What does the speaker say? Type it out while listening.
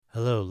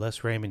Hello,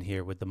 Les Raymond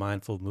here with the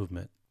Mindful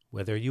Movement.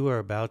 Whether you are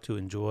about to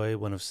enjoy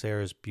one of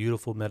Sarah's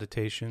beautiful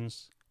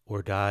meditations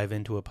or dive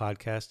into a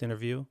podcast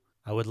interview,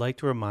 I would like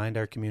to remind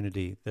our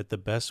community that the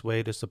best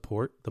way to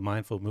support the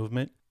Mindful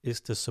Movement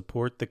is to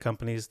support the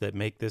companies that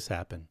make this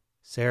happen.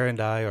 Sarah and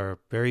I are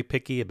very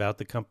picky about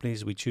the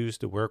companies we choose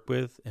to work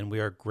with, and we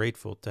are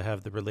grateful to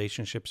have the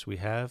relationships we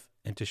have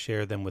and to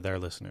share them with our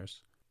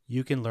listeners.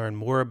 You can learn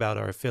more about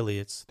our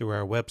affiliates through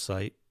our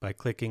website by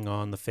clicking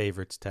on the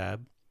Favorites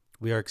tab.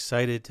 We are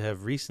excited to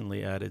have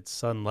recently added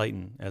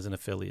Sunlighten as an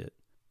affiliate.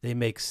 They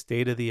make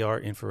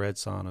state-of-the-art infrared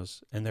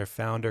saunas, and their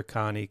founder,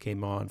 Connie,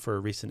 came on for a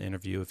recent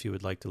interview if you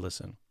would like to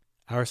listen.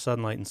 Our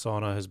Sunlighten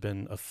sauna has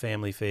been a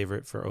family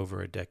favorite for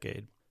over a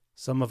decade.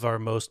 Some of our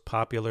most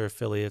popular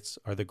affiliates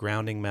are the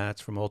grounding mats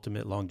from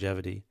Ultimate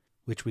Longevity,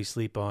 which we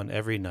sleep on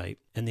every night,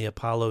 and the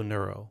Apollo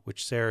Neuro,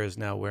 which Sarah is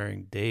now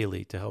wearing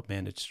daily to help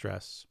manage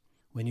stress.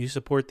 When you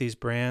support these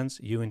brands,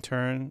 you in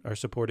turn are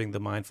supporting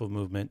the Mindful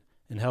Movement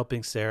and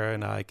helping Sarah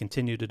and I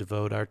continue to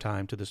devote our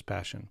time to this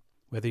passion.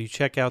 Whether you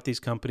check out these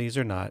companies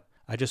or not,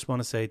 I just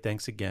want to say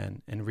thanks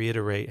again and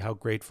reiterate how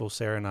grateful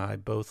Sarah and I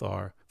both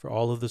are for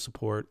all of the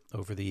support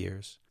over the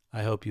years.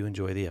 I hope you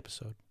enjoy the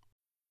episode.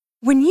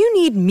 When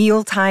you need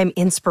mealtime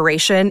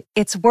inspiration,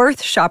 it's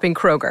worth shopping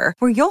Kroger,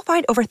 where you'll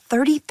find over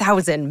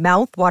 30,000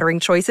 mouth-watering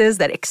choices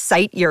that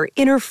excite your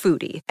inner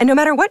foodie. And no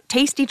matter what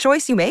tasty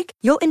choice you make,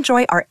 you'll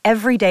enjoy our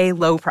everyday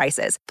low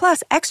prices,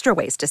 plus extra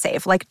ways to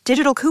save, like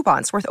digital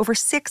coupons worth over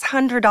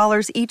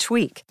 $600 each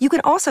week. You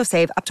can also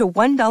save up to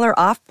 $1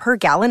 off per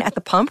gallon at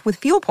the pump with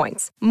fuel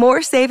points.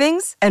 More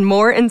savings and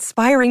more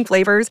inspiring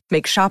flavors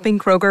make shopping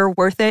Kroger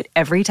worth it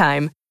every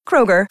time.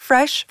 Kroger,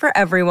 fresh for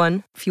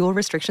everyone. Fuel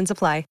restrictions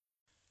apply.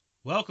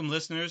 Welcome,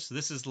 listeners.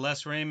 This is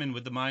Les Raymond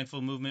with the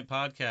Mindful Movement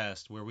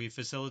Podcast, where we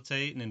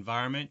facilitate an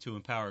environment to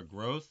empower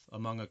growth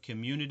among a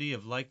community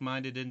of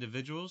like-minded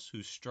individuals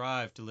who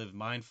strive to live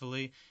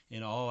mindfully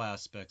in all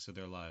aspects of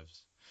their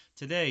lives.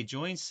 Today,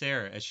 join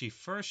Sarah as she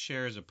first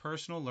shares a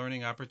personal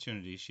learning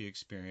opportunity she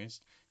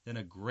experienced, then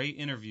a great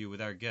interview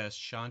with our guest,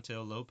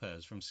 Chantill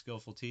Lopez from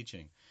Skillful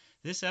Teaching.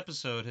 This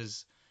episode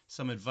has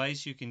some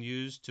advice you can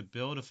use to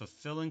build a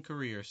fulfilling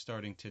career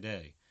starting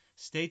today.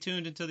 Stay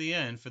tuned until the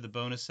end for the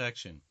bonus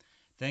section.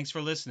 Thanks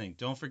for listening.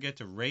 Don't forget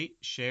to rate,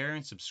 share,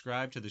 and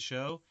subscribe to the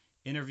show.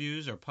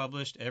 Interviews are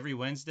published every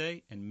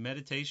Wednesday, and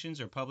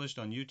meditations are published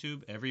on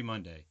YouTube every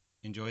Monday.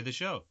 Enjoy the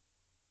show.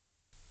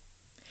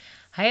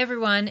 Hi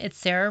everyone, it's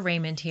Sarah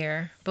Raymond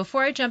here.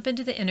 Before I jump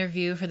into the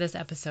interview for this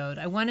episode,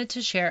 I wanted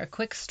to share a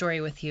quick story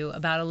with you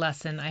about a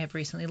lesson I have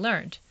recently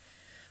learned.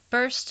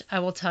 First, I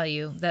will tell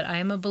you that I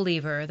am a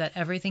believer that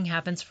everything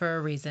happens for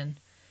a reason.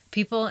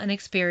 People and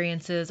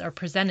experiences are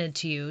presented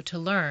to you to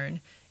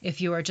learn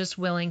if you are just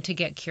willing to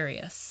get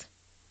curious.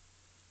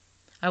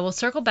 I will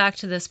circle back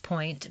to this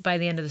point by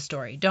the end of the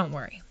story, don't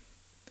worry.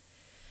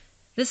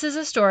 This is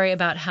a story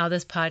about how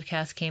this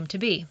podcast came to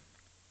be.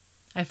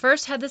 I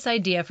first had this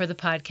idea for the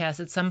podcast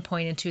at some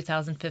point in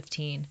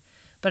 2015,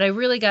 but I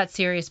really got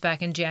serious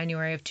back in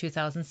January of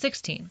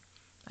 2016.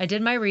 I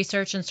did my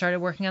research and started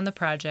working on the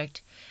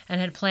project and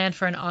had planned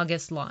for an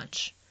August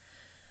launch.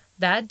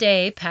 That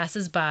day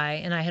passes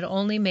by and I had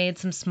only made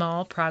some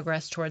small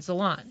progress towards the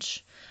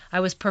launch. I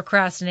was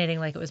procrastinating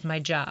like it was my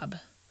job.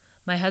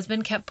 My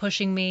husband kept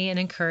pushing me and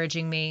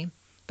encouraging me,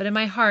 but in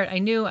my heart I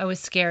knew I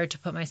was scared to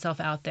put myself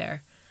out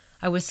there.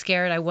 I was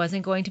scared I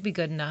wasn't going to be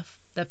good enough,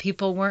 that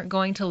people weren't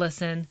going to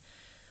listen,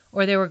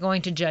 or they were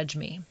going to judge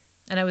me.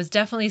 And I was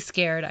definitely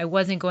scared I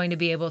wasn't going to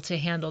be able to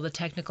handle the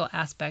technical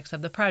aspects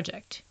of the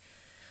project.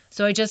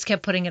 So I just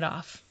kept putting it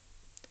off.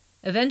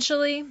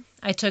 Eventually,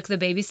 I took the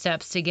baby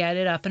steps to get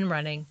it up and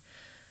running.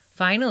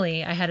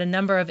 Finally, I had a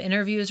number of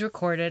interviews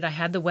recorded, I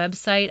had the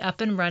website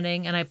up and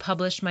running, and I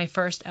published my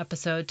first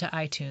episode to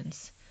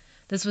iTunes.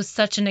 This was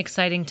such an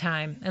exciting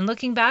time, and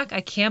looking back,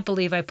 I can't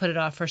believe I put it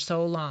off for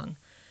so long.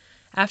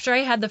 After I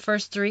had the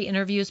first 3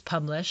 interviews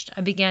published,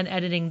 I began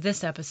editing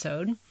this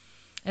episode,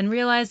 and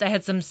realized I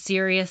had some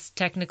serious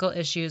technical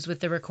issues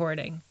with the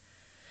recording.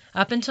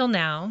 Up until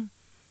now,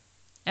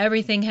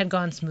 everything had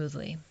gone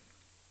smoothly.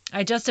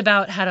 I just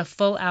about had a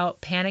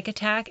full-out panic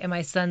attack at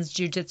my son's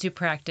jiu-jitsu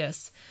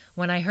practice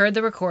when I heard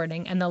the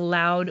recording and the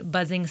loud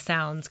buzzing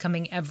sounds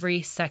coming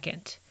every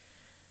second.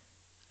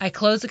 I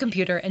closed the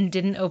computer and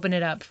didn't open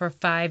it up for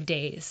 5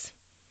 days.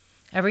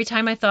 Every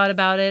time I thought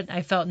about it,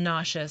 I felt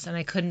nauseous and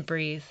I couldn't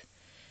breathe.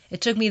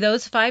 It took me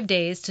those 5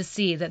 days to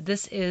see that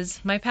this is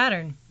my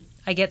pattern.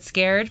 I get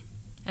scared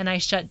and I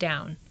shut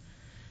down.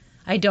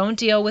 I don't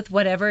deal with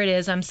whatever it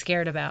is I'm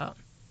scared about.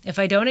 If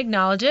I don't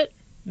acknowledge it,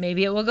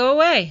 maybe it will go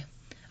away.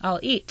 I'll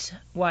eat,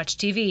 watch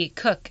TV,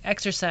 cook,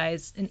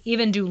 exercise, and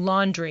even do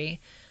laundry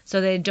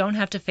so they don't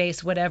have to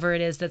face whatever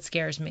it is that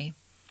scares me.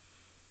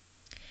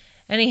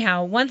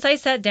 Anyhow, once I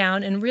sat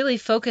down and really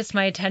focused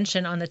my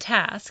attention on the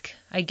task,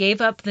 I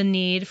gave up the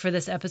need for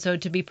this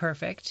episode to be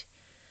perfect.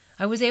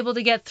 I was able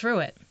to get through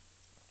it.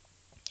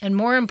 And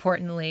more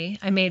importantly,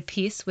 I made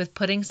peace with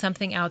putting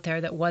something out there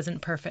that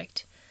wasn't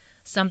perfect,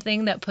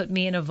 something that put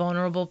me in a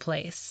vulnerable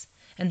place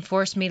and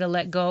forced me to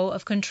let go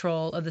of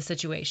control of the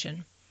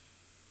situation.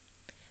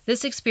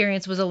 This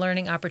experience was a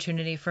learning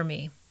opportunity for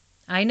me.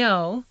 I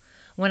know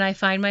when I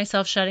find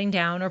myself shutting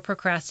down or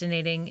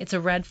procrastinating, it's a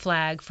red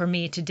flag for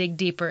me to dig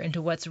deeper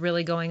into what's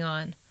really going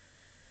on.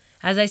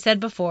 As I said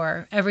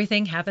before,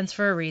 everything happens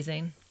for a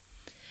reason.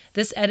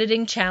 This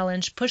editing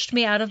challenge pushed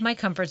me out of my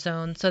comfort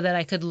zone so that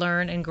I could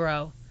learn and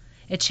grow.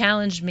 It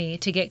challenged me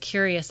to get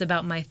curious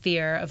about my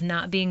fear of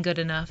not being good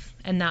enough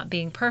and not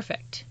being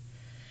perfect.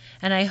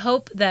 And I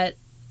hope that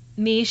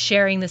me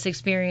sharing this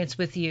experience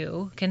with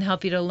you can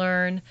help you to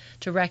learn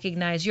to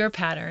recognize your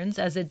patterns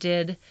as it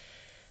did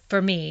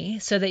for me,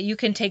 so that you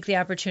can take the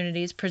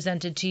opportunities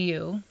presented to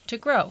you to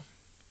grow.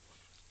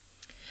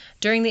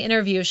 During the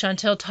interview,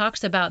 Chantill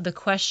talks about the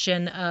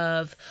question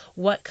of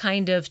what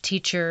kind of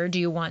teacher do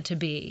you want to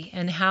be,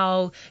 and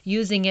how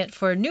using it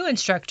for new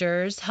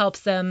instructors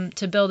helps them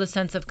to build a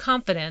sense of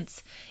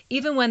confidence,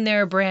 even when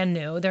they're brand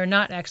new, they're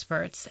not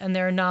experts, and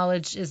their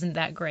knowledge isn't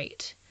that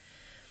great.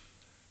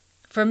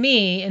 For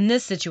me, in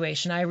this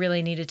situation, I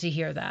really needed to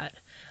hear that.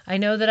 I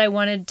know that I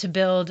wanted to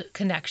build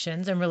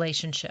connections and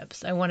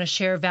relationships. I want to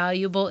share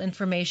valuable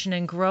information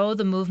and grow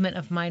the movement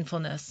of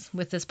mindfulness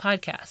with this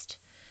podcast.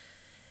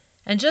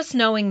 And just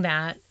knowing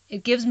that,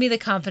 it gives me the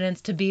confidence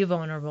to be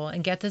vulnerable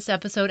and get this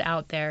episode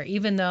out there,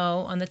 even though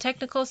on the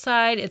technical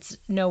side, it's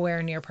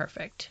nowhere near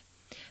perfect.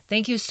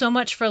 Thank you so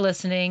much for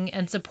listening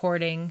and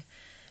supporting.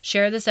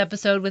 Share this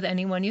episode with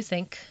anyone you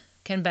think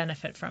can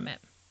benefit from it.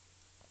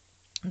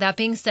 That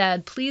being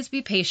said, please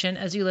be patient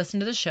as you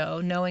listen to the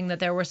show, knowing that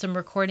there were some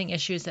recording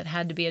issues that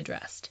had to be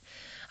addressed.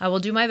 I will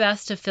do my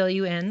best to fill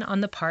you in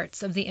on the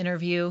parts of the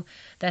interview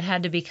that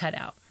had to be cut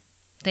out.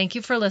 Thank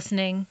you for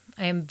listening.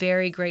 I am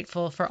very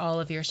grateful for all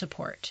of your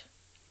support.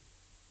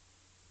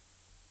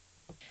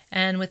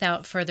 And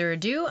without further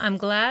ado, I'm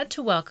glad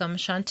to welcome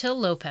Chantill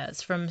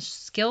Lopez from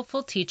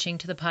Skillful Teaching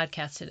to the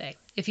podcast today.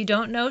 If you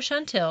don't know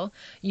Chantill,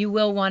 you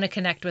will want to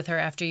connect with her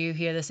after you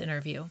hear this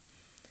interview.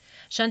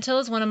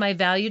 Chantill is one of my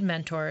valued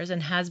mentors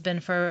and has been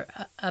for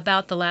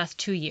about the last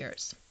 2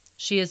 years.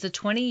 She is a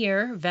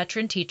 20-year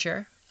veteran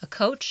teacher, a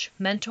coach,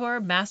 mentor,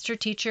 master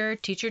teacher,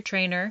 teacher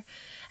trainer,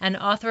 and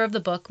author of the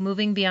book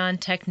Moving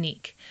Beyond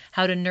Technique: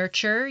 How to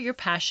Nurture Your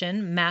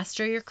Passion,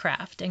 Master Your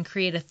Craft, and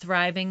Create a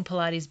Thriving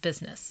Pilates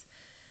Business.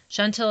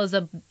 Chantill is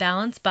a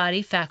Balanced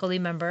Body faculty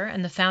member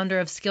and the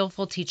founder of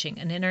Skillful Teaching,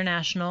 an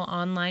international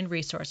online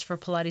resource for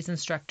Pilates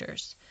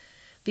instructors.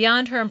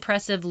 Beyond her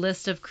impressive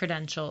list of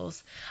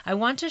credentials, I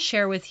want to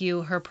share with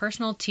you her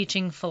personal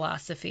teaching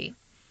philosophy.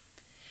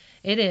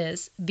 It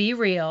is, be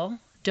real,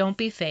 don't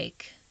be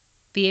fake.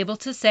 Be able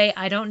to say,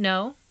 I don't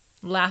know,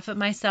 laugh at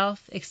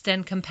myself,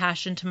 extend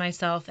compassion to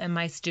myself and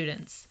my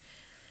students.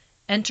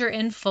 Enter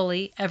in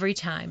fully every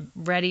time,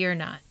 ready or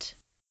not.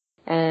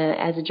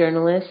 As a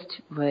journalist,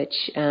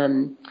 which,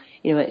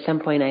 at some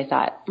point I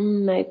thought,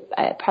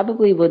 I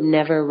probably would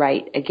never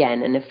write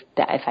again. And if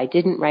I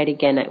didn't write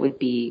again, it would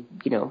be,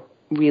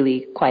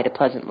 really quite a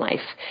pleasant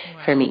life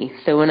for me.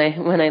 So when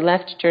I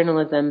left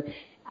journalism,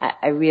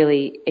 I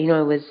really,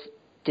 I was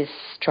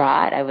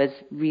distraught. I was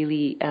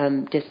really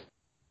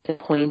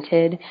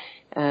disappointed.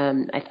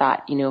 I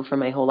thought, for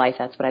my whole life,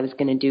 that's what I was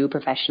going to do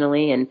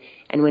professionally.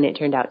 And when it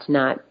turned out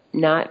to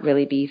not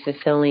really be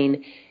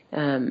fulfilling,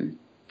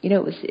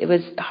 it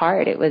was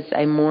hard.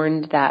 I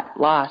mourned that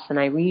loss, and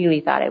I really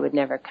thought I would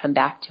never come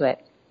back to it.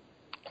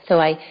 So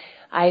I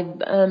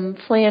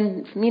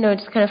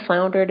just kind of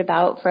floundered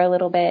about for a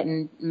little bit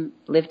and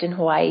lived in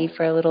Hawaii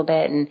for a little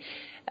bit and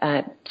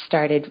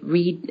started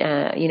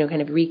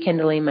kind of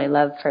rekindling my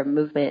love for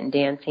movement and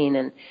dancing.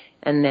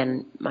 And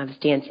then I was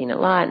dancing a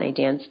lot, and I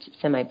danced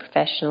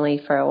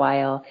semi-professionally for a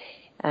while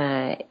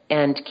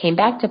and came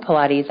back to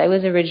Pilates. I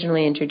was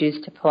originally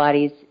introduced to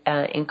Pilates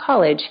in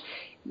college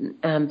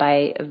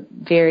by a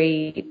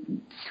very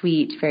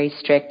sweet, very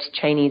strict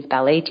Chinese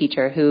ballet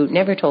teacher who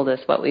never told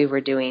us what we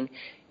were doing.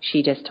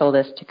 She just told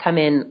us to come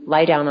in,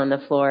 lie down on the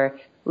floor,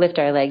 lift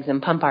our legs,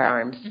 and pump our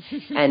arms.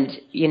 And,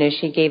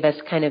 she gave us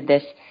kind of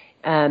this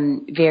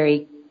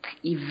very,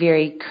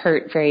 very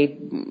curt, very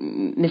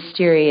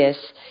mysterious,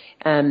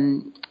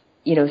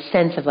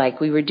 sense of like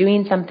we were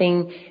doing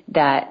something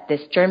that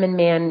this German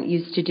man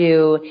used to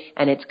do,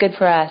 and it's good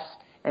for us,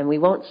 and we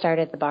won't start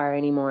at the bar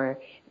anymore,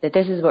 that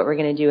this is what we're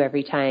going to do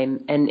every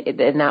time. And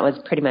that was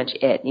pretty much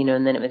it,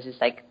 and then it was just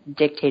like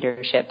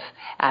dictatorship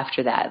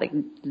after that. Like,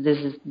 this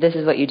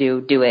is what you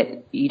do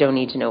it. You don't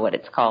need to know what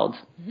it's called.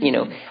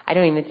 Mm-hmm. I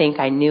don't even think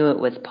I knew it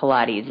was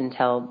Pilates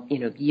until,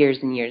 years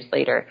and years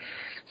later.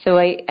 So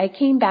I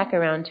came back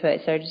around to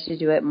it, started to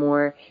do it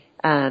more,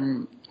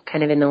 kind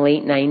of in the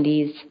late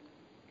 90s.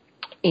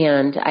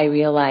 And I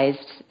realized,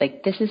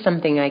 like, this is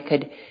something I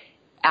could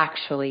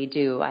actually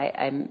do.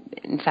 I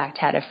in fact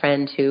had a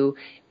friend who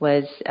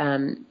was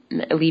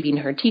leaving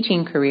her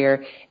teaching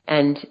career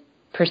and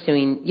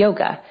pursuing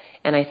yoga,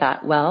 and I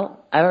thought,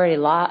 well, I've already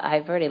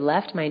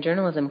left my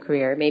journalism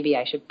career. Maybe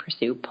I should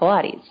pursue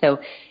Pilates. So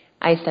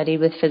I studied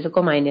with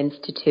Physical Mind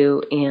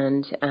Institute,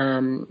 and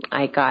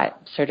I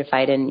got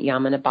certified in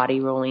Yamana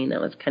body rolling.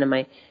 That was kind of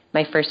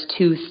my first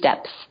 2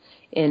 steps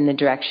in the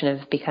direction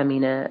of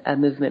becoming a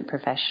movement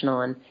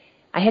professional. And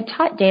I had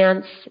taught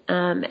dance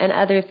and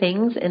other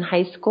things in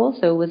high school,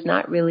 so it was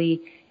not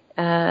really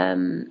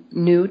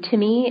new to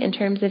me in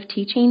terms of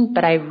teaching,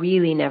 but I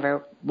really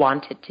never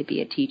wanted to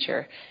be a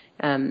teacher.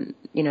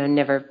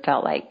 Never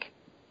felt like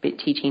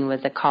teaching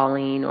was a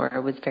calling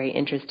or was very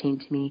interesting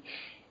to me.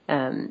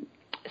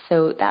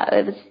 So that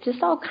it was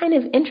just all kind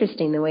of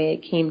interesting the way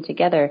it came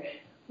together.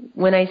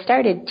 When I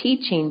started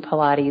teaching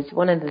Pilates,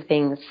 one of the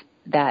things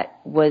that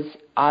was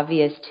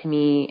obvious to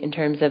me in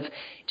terms of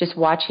just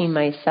watching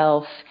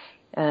myself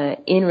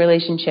in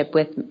relationship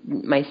with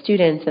my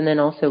students and then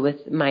also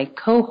with my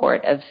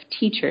cohort of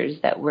teachers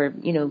that were,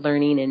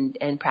 learning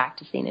and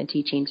practicing and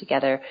teaching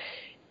together.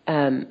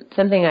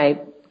 Something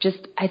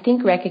I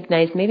think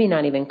recognized, maybe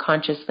not even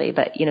consciously,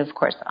 but, of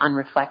course, on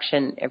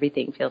reflection,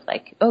 everything feels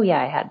like, oh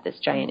yeah, I had this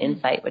giant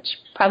insight, which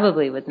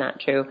probably was not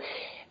true.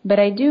 But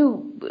I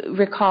do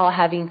recall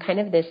having kind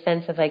of this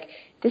sense of like,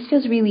 this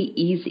feels really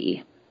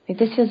easy. Like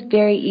this feels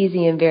very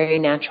easy and very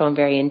natural and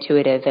very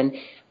intuitive. And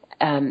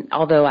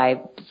although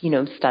I,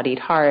 studied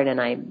hard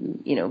and I,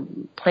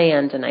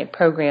 planned and I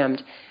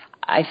programmed,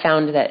 I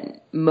found that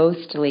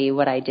mostly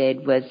what I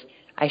did was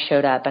I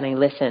showed up and I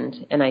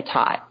listened and I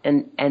taught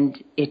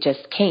and it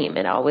just came.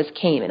 It always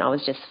came. It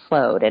always just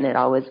flowed, and it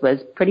always was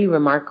pretty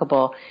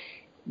remarkable,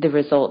 the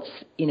results,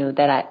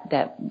 that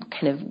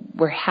kind of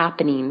were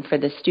happening for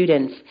the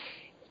students.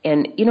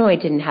 And, I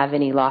didn't have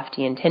any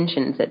lofty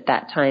intentions at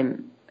that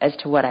time as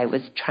to what I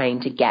was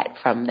trying to get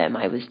from them.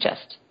 I was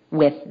just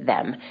with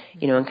them,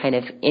 and kind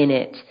of in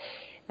it.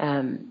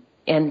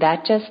 And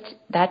that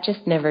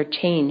just never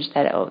changed.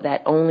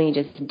 That only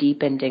just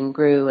deepened and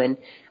grew. And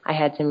I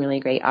had some really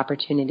great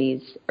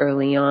opportunities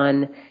early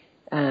on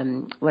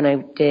when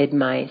I did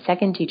my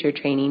second teacher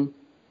training,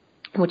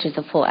 which is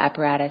a full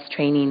apparatus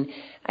training.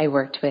 I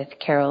worked with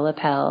Carol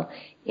Lopez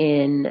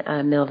in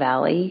Mill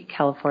Valley,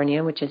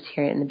 California, which is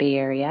here in the Bay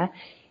Area,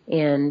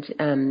 and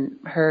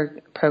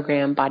her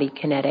program, Body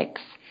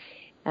Kinetics.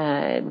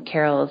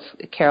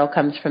 Carol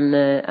comes from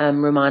the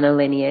Romano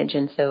lineage,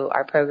 and so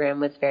our program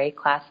was very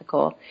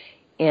classical.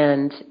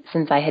 And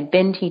since I had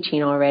been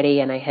teaching already,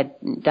 and I had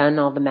done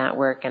all the mat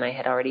work, and I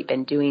had already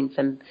been doing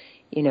some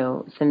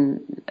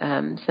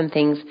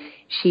things,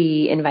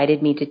 she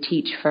invited me to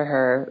teach for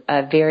her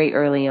very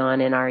early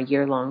on in our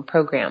year-long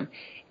program.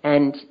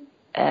 And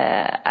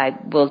I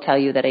will tell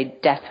you that I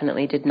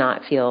definitely did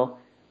not feel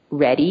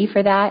ready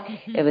for that.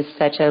 Mm-hmm. It was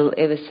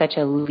such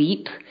a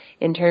leap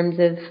in terms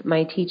of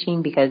my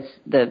teaching, because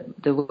the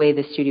way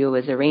the studio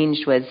was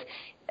arranged was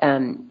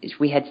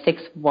we had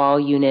 6 wall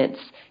units,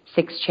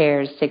 6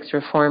 chairs, 6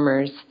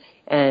 reformers,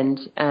 and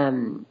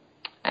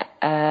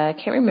I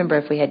can't remember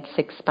if we had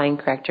 6 spine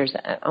correctors.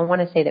 I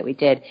want to say that we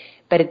did,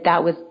 but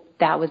that was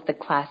the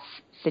class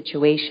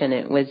situation.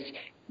 It was,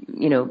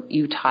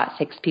 you taught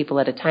 6 people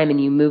at a time,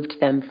 and you moved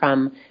them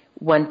from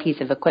one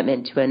piece of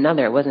equipment to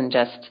another. It wasn't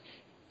just,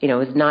 it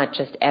was not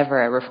just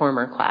ever a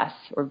reformer class,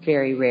 or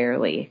very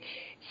rarely.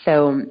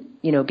 So,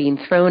 being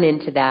thrown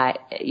into that,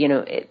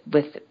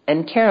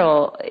 and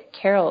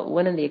Carol,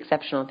 one of the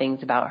exceptional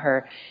things about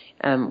her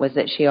was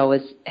that she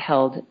always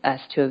held us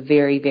to a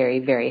very, very,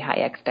 very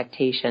high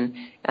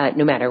expectation,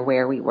 no matter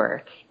where we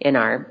were in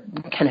our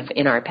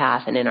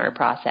path and in our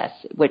process,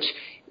 which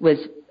was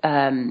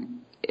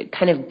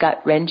kind of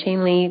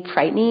gut-wrenchingly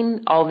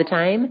frightening all the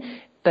time,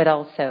 but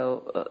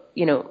also,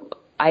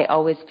 I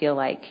always feel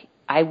like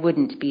I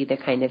wouldn't be the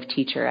kind of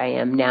teacher I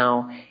am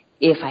now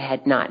if I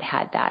had not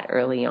had that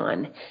early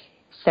on.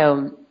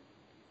 So,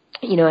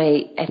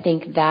 I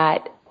think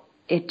that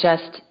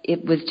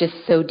it was just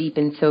so deep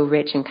and so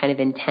rich and kind of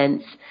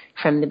intense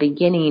from the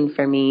beginning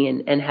for me.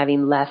 And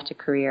having left a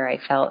career, I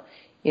felt,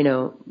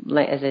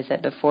 as I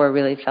said before,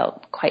 really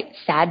felt quite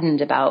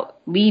saddened about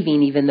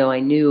leaving, even though I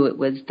knew it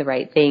was the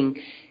right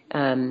thing.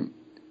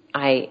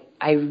 I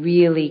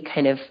really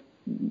kind of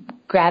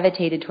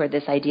gravitated toward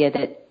this idea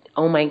that,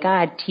 oh my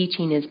God,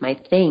 teaching is my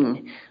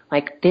thing.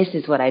 Like, this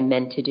is what I'm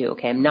meant to do.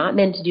 Okay, I'm not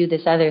meant to do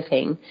this other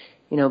thing,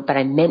 but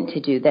I'm meant to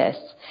do this.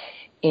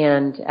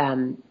 And,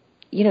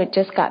 it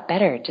just got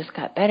better,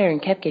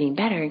 and kept getting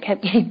better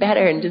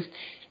and just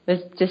was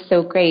just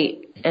so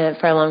great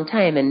for a long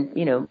time. And,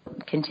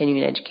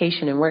 continuing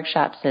education and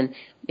workshops and,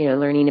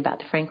 learning about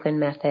the Franklin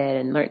method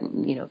and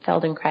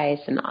Feldenkrais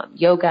and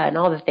yoga and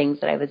all the things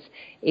that I was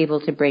able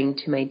to bring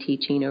to my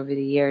teaching over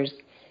the years.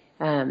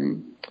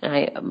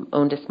 I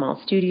owned a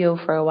small studio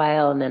for a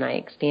while, and then I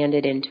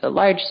expanded into a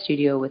large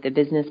studio with a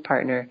business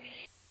partner.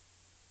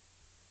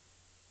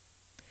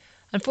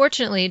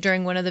 Unfortunately,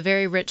 during one of the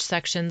very rich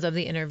sections of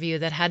the interview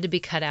that had to be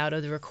cut out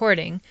of the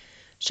recording,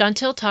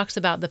 Chantill talks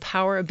about the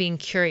power of being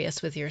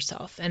curious with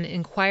yourself and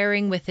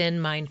inquiring within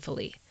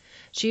mindfully.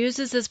 She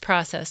uses this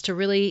process to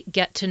really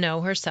get to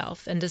know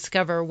herself and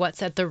discover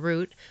what's at the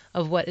root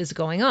of what is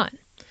going on.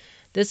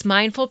 This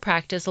mindful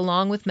practice,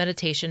 along with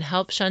meditation,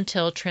 helped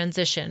Chantill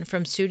transition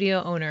from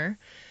studio owner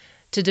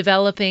to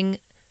developing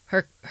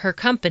her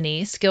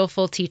company,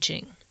 Skillful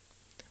Teaching.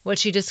 What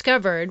she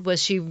discovered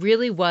was she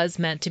really was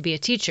meant to be a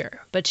teacher,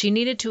 but she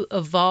needed to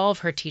evolve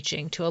her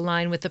teaching to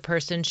align with the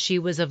person she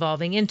was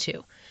evolving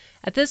into.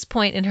 At this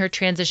point in her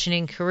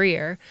transitioning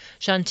career,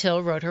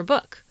 Chantill wrote her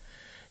book.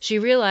 She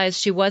realized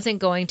she wasn't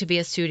going to be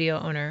a studio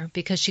owner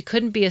because she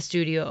couldn't be a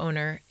studio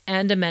owner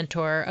and a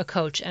mentor, a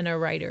coach, and a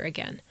writer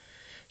again.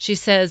 She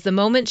says the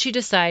moment she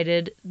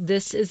decided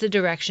this is the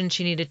direction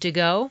she needed to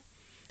go,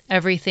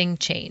 everything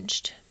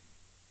changed.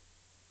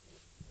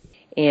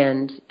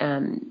 And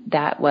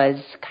that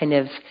was kind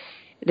of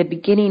the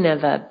beginning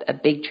of a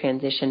big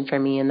transition for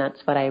me, and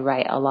that's what I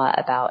write a lot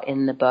about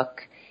in the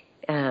book,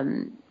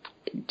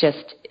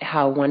 just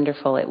how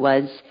wonderful it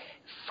was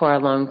for a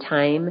long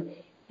time,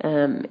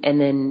 and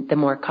then the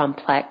more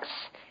complex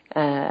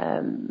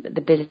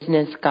the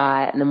business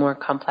got, and the more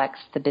complex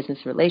the business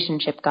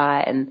relationship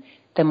got, and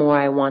the more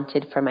I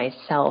wanted for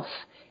myself,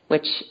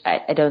 which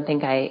I don't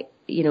think I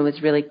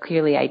was really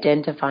clearly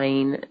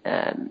identifying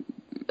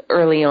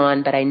early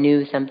on, but I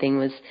knew something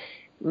was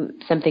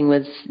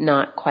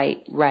not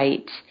quite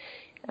right.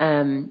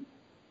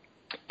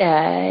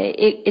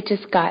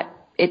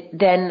 It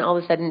then all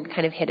of a sudden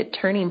kind of hit a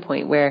turning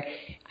point where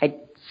I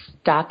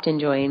stopped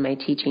enjoying my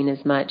teaching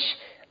as much.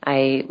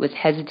 I was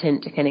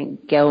hesitant to kind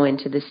of go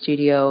into the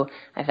studio.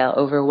 I felt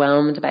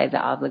overwhelmed by the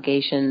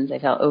obligations. I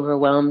felt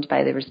overwhelmed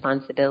by the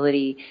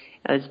responsibility.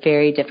 It was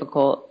very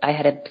difficult. I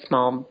had a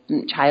small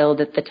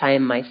child at the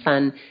time. My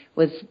son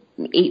was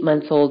 8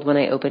 months old when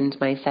I opened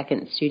my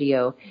second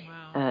studio.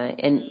 Wow.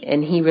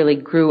 And he really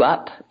grew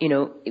up,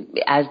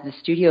 as the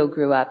studio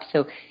grew up.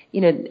 So,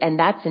 and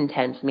that's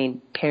intense. I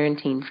mean,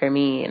 parenting for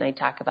me, and I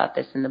talk about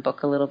this in the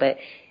book a little bit,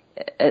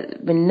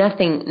 but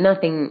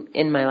nothing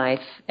in my life,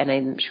 and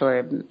I'm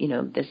sure,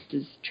 this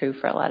is true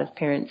for a lot of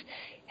parents,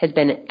 has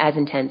been as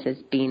intense as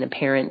being a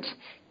parent.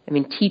 I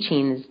mean,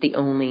 teaching is the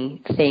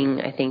only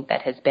thing I think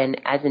that has been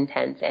as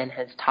intense and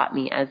has taught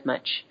me as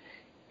much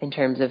in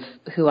terms of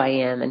who I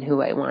am and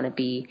who I want to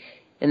be.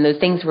 And those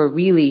things were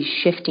really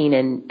shifting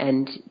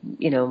and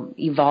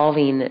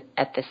evolving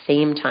at the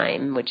same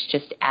time, which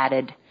just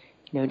added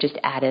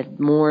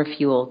more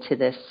fuel to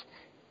this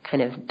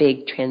kind of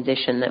big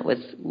transition that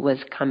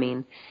was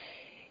coming.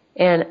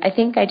 And I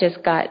think I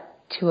just got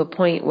to a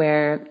point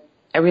where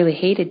I really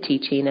hated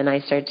teaching, and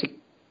I started to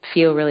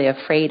feel really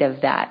afraid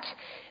of that,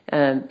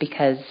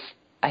 because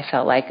I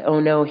felt like, oh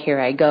no, here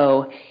I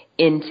go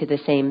into the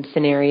same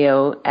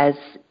scenario as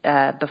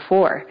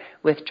before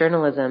with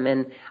journalism,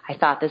 and I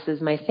thought this is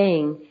my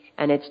thing,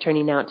 and it's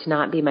turning out to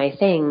not be my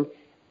thing.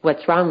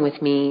 What's wrong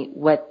with me?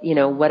 What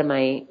am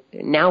I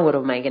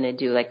going to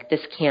do? Like,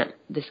 this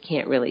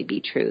can't really be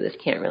true. This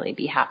can't really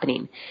be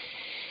happening.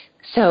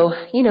 So,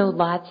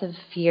 lots of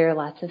fear,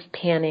 lots of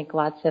panic,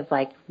 lots of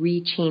like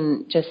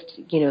reaching, just,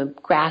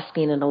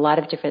 grasping at a lot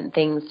of different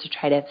things to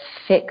try to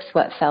fix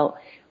what felt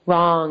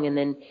wrong. And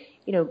then,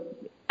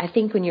 I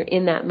think when you're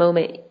in that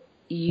moment,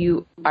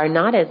 you are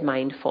not as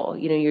mindful.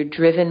 You're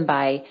driven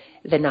by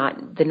the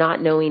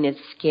not knowing is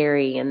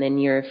scary, and then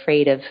you're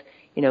afraid of,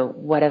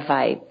 what have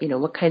I,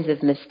 what kinds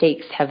of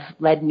mistakes have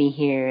led me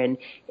here, and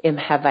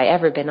have I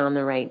ever been on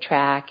the right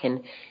track?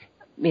 And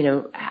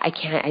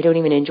I don't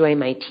even enjoy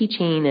my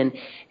teaching, and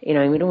we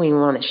don't even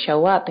want to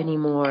show up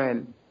anymore.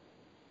 And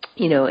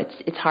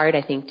it's hard,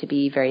 I think, to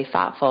be very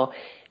thoughtful.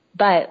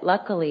 But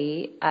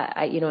luckily,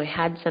 I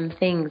had some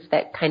things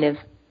that kind of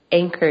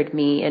anchored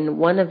me, and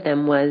one of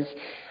them was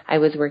I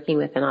was working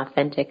with an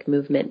authentic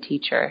movement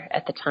teacher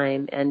at the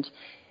time, and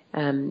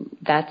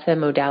that's a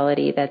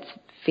modality that's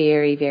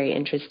very, very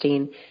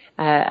interesting.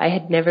 I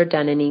had never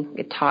done any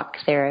talk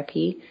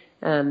therapy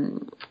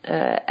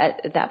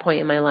at that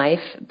point in my life,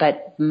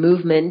 but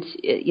movement,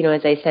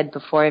 as I said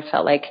before, I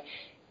felt like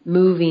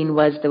moving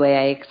was the way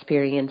I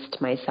experienced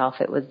myself.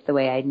 It was the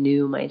way I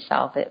knew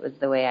myself. It was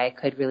the way I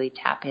could really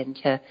tap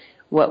into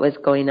what was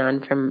going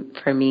on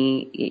for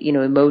me,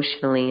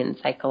 emotionally and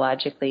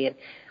psychologically. And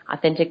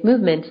authentic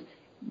movement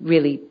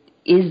really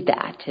is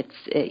that. It's,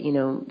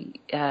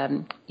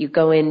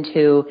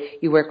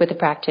 you work with a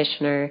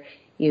practitioner,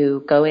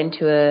 you go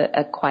into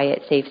a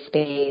quiet, safe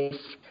space,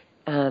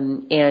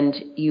 and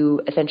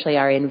you essentially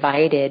are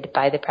invited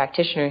by the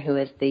practitioner, who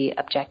is the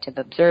objective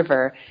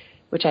observer,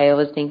 which I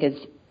always think is,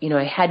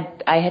 I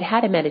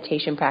had a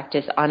meditation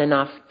practice on and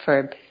off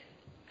for,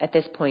 at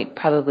this point,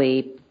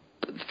 probably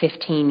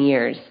 15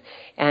 years.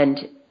 And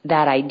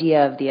that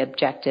idea of the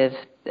objective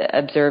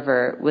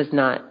observer was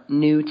not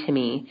new to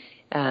me.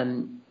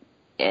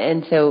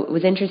 And so it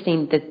was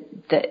interesting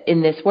that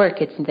in this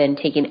work, it's then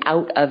taken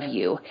out of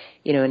you,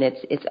 and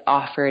it's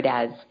offered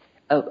as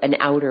an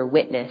outer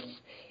witness.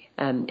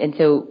 And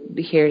so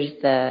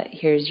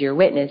here's your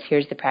witness,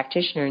 here's the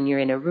practitioner, and you're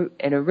in a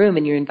room,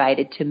 and you're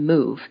invited to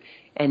move,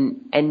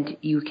 and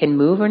you can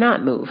move or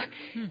not move,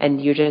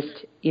 and you're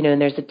just,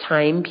 and there's a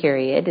time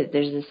period.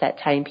 There's a set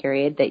time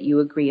period that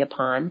you agree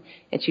upon.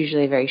 It's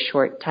usually a very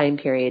short time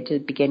period to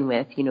begin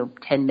with,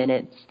 10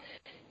 minutes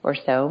or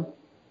so.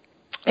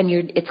 And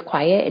it's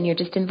quiet, and you're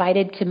just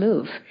invited to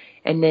move.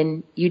 And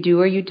then you do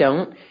or you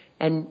don't,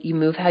 and you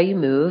move how you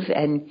move.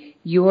 And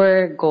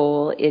your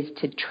goal is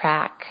to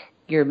track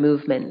your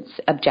movements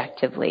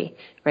objectively,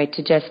 right?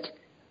 To just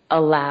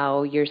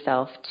allow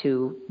yourself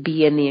to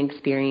be in the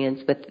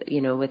experience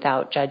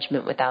without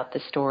judgment, without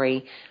the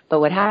story. But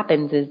what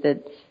happens is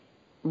that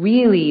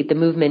really the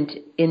movement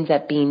ends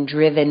up being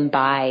driven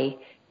by,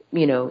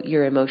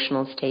 your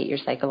emotional state, your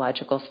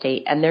psychological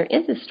state. And there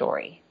is a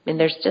story. And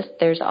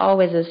there's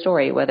always a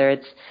story, whether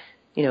it's,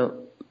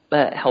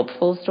 a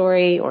helpful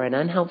story or an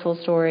unhelpful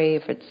story,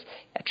 if it's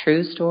a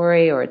true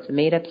story or it's a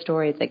made up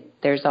story. It's like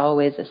there's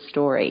always a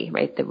story,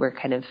 right, that we're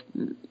kind of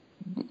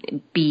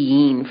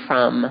being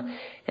from.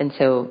 And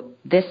so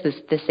this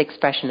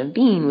expression of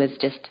being was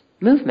just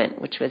movement,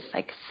 which was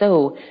like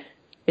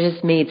it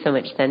just made so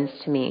much sense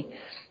to me.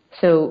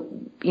 So,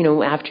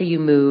 after you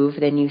move,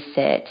 then you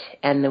sit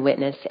and the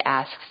witness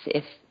asks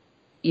if,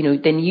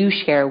 then you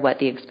share what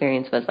the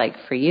experience was like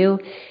for you,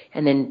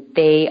 and then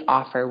they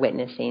offer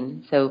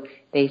witnessing. So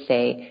they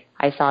say,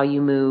 I saw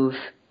you move,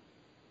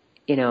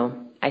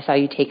 I saw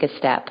you take a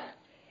step,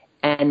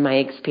 and my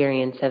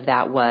experience of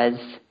that was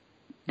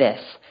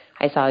this.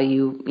 I saw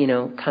you,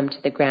 come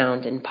to the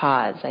ground and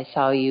pause. I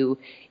saw you,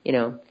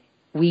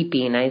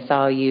 weeping. I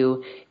saw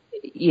you,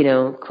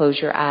 close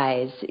your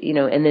eyes,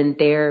 and then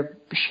they're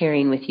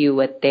sharing with you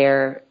what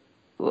their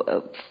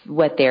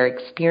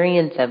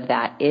experience of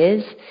that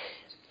is.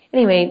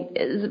 Anyway,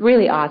 it's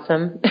really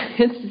awesome.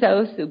 It's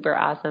so super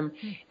awesome.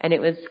 And it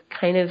was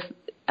kind of,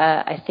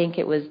 I think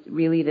it was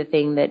really the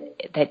thing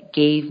that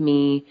gave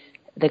me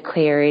the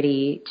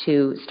clarity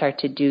to start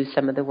to do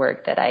some of the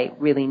work that I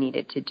really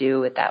needed to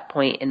do at that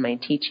point in my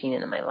teaching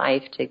and in my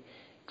life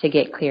to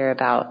get clear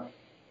about.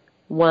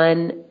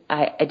 One,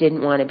 I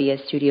didn't want to be a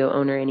studio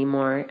owner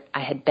anymore.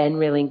 I had been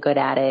really good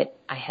at it.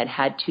 I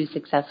had 2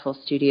 successful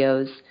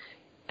studios.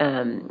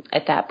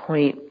 At that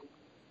point,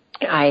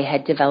 I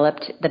had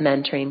developed the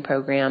mentoring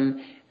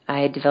program.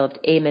 I had developed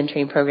a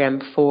mentoring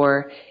program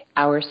for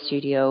our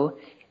studio.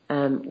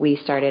 We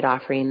started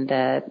offering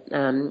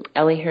the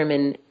Ellie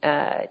Herman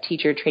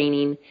teacher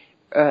training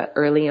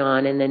early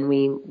on, and then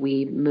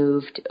we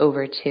moved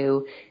over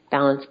to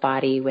Balanced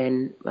Body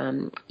when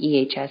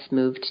EHS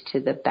moved to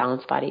the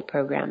Balanced Body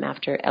program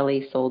after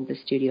Ellie sold the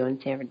studio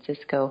in San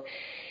Francisco.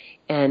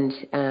 And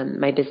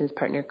my business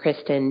partner,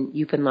 Kristen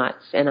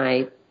Upenlotz, and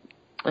I,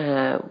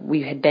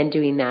 we had been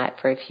doing that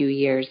for a few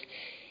years.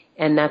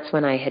 And that's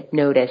when I had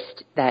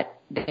noticed that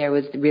there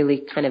was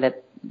really kind of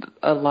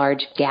a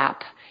large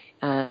gap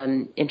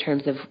in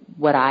terms of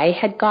what I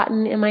had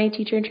gotten in my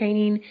teacher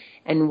training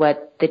and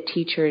what the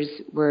teachers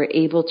were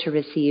able to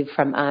receive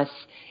from us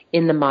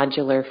in the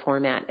modular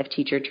format of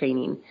teacher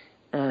training.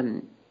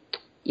 So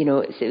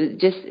it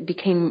just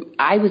became,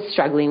 I was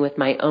struggling with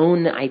my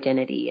own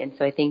identity. And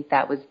so I think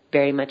that was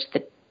very much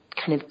the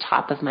kind of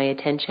top of my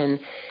attention.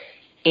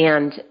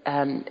 And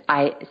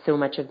so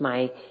much of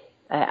my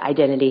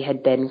identity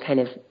had been kind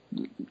of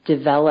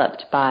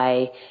developed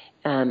by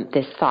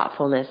this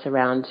thoughtfulness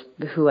around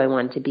who I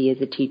wanted to be as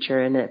a teacher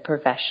and a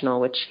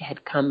professional, which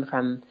had come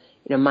from,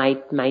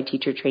 my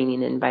teacher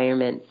training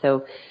environment.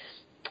 So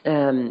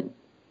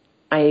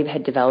I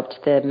had developed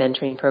the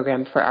mentoring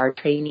program for our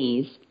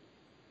trainees,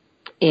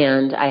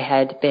 and I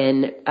had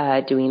been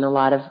doing a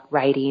lot of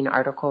writing,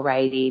 article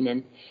writing,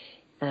 and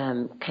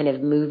kind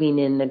of moving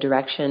in the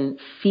direction,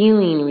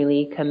 feeling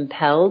really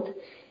compelled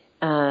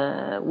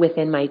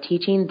within my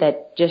teaching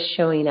that just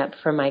showing up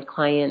for my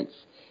clients,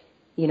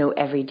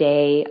 every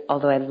day,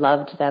 although I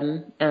loved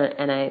them,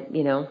 and I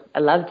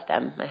loved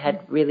them. I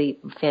had really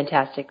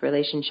fantastic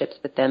relationships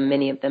with them.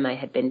 Many of them I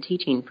had been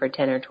teaching for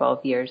 10 or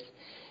 12 years,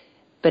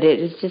 but it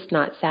is just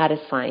not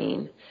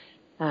satisfying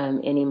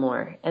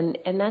anymore. And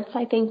that's,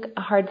 I think,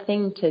 a hard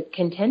thing to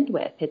contend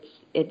with. It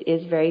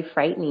is very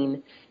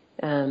frightening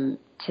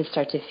to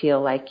start to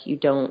feel like you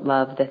don't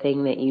love the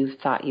thing that you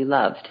thought you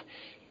loved.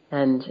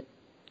 And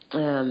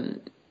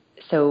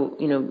so,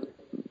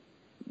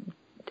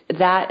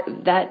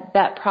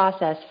 that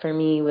process for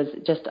me was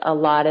just a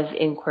lot of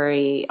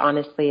inquiry.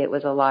 Honestly, it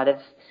was a lot of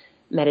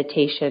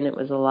meditation. It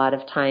was a lot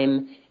of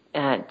time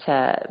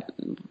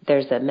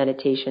there's a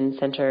meditation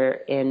center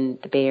in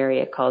the Bay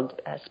Area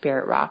called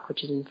Spirit Rock,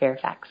 which is in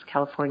Fairfax,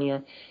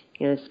 California.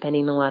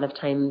 Spending a lot of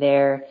time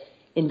there,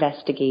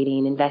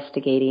 investigating,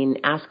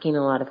 asking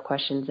a lot of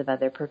questions of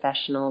other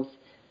professionals,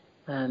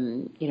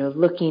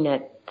 looking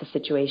at the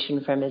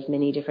situation from as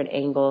many different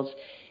angles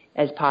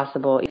as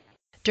possible.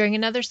 During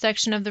another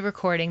section of the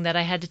recording that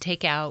I had to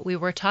take out, we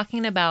were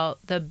talking about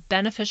the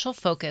beneficial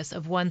focus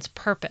of one's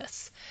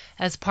purpose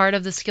as part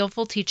of the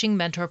Skillful Teaching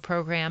Mentor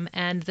Program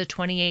and the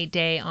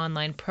 28-day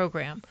online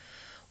program.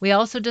 We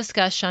also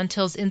discussed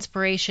Chantill's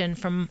inspiration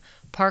from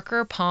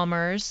Parker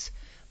Palmer's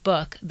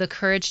book, The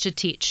Courage to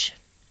Teach.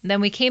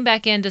 Then we came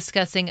back in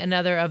discussing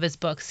another of his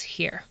books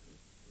here.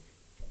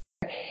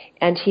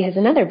 And he has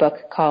another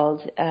book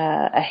called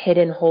A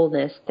Hidden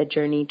Wholeness, The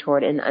Journey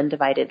Toward an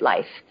Undivided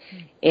Life.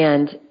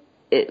 And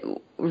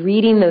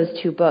reading those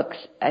 2 books,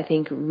 I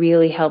think,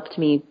 really helped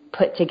me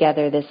put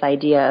together this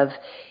idea of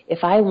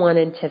if I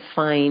wanted to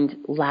find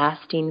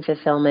lasting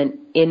fulfillment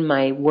in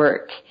my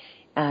work,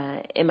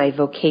 in my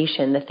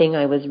vocation, the thing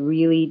I was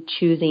really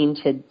choosing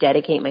to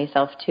dedicate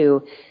myself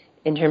to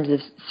in terms of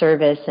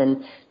service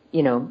and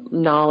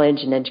knowledge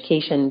and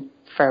education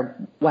for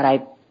what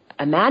I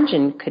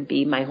imagined could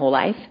be my whole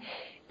life,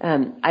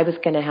 I was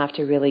going to have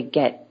to really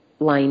get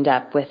lined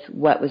up with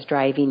what was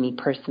driving me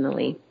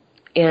personally.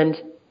 And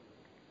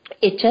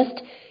it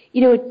just,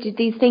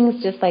 these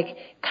things just like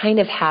kind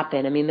of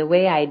happen. I mean, the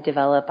way I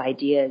develop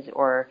ideas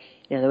or,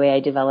 the way I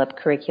develop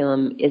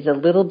curriculum is a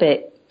little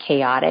bit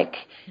chaotic.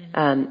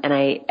 And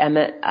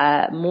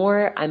I'm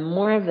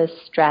more of a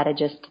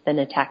strategist than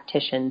a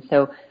tactician.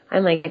 So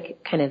I'm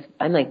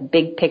like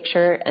big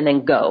picture and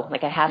then go.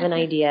 Like I have an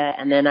idea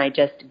and then I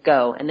just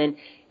go. And then,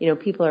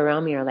 people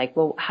around me are like,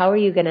 well, how are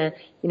you going to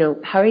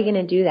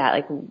do that?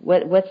 Like,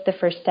 what's the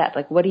first step?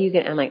 Like, what are you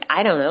going to, I'm like,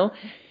 I don't know.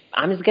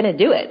 I'm just going to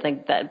do it.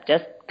 Like, I'm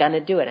just going to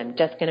do it. I'm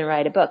just going to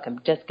write a book.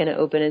 I'm just going to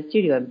open a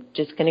studio. I'm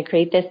just going to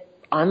create this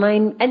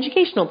online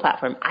educational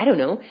platform. I don't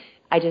know.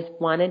 I just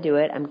want to do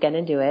it. I'm going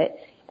to do it.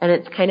 And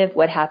it's kind of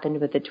what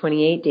happened with the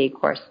 28-day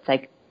course. It's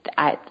like,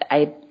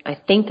 I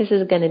think this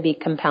is going to be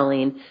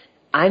compelling.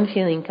 I'm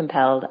feeling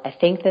compelled. I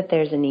think that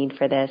there's a need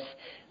for this.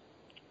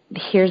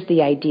 Here's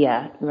the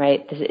idea,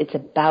 right? It's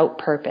about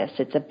purpose.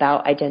 It's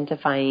about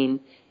identifying,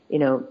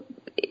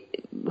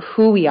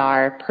 who we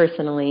are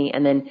personally,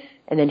 and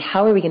then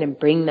how are we going to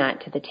bring that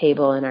to the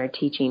table in our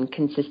teaching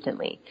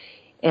consistently?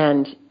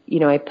 And,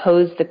 I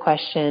posed the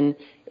question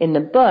in the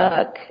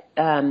book,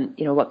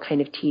 what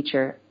kind of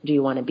teacher do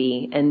you want to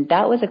be? And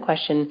that was a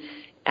question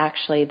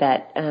actually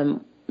that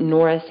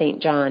Nora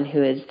St. John,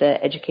 who is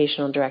the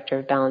educational director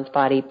of Balanced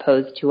Body,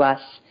 posed to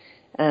us,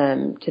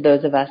 to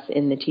those of us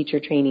in the teacher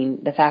training,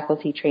 the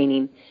faculty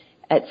training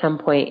at some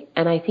point.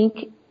 And I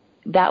think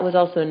that was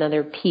also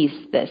another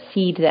piece, the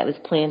seed that was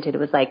planted. It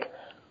was like,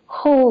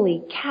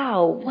 holy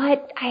cow,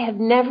 what?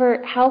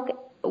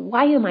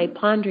 Why am I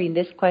pondering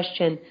this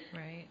question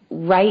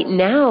right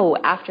now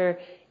after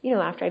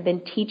I've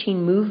been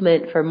teaching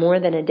movement for more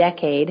than a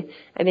decade?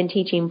 I've been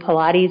teaching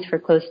Pilates for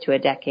close to a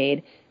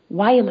decade.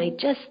 Why am I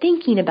just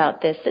thinking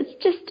about this?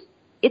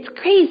 It's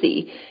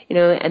crazy,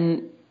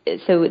 and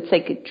so it's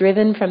like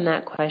driven from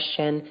that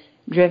question,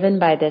 driven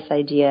by this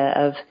idea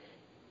of,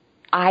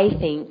 I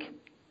think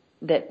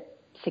that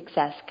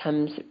success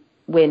comes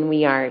when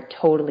we are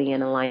totally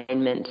in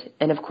alignment.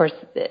 And of course,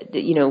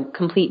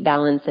 complete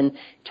balance and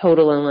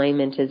total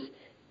alignment is,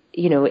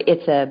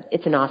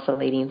 it's an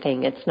oscillating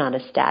thing. It's not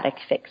a static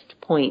fixed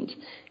point,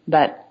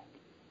 but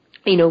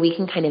we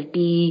can kind of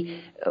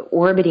be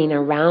orbiting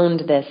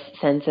around this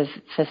sense of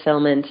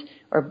fulfillment,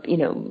 or,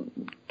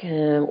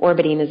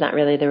 orbiting is not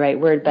really the right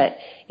word, but,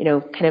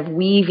 kind of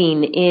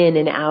weaving in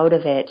and out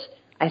of it,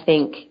 I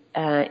think,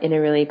 in a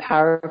really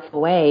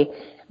powerful way.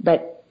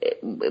 But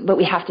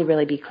we have to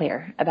really be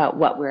clear about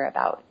what we're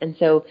about. And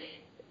so,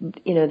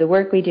 the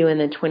work we do in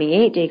the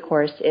 28-day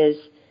course is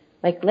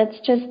like, let's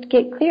just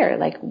get clear.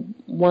 Like,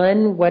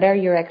 one, what are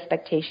your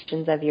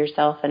expectations of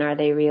yourself, and are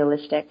they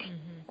realistic?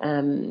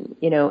 And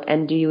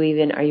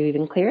are you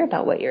even clear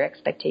about what your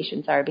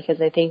expectations are? Because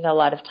I think a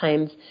lot of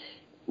times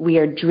we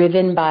are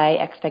driven by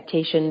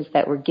expectations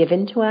that were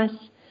given to us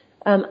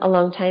a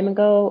long time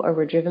ago, or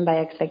we're driven by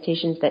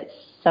expectations that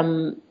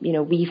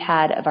we've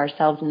had of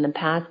ourselves in the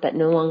past but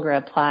no longer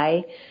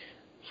apply.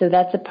 So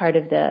that's a part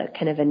of the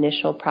kind of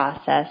initial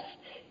process.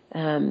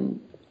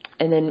 And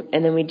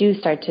then we do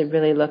start to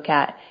really look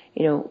at,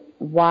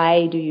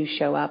 why do you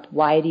show up?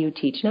 Why do you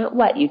teach? Not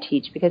what you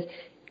teach, because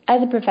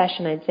as a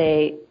profession, I'd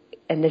say,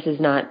 and this is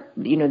not,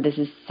 this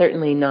is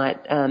certainly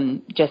not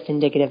just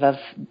indicative of,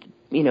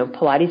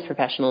 Pilates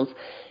professionals,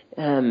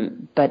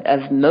 but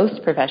of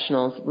most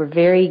professionals, we're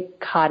very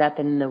caught up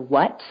in the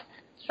what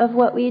of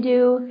what we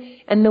do.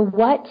 And the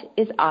what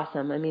is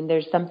awesome. I mean,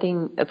 there's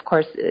something, of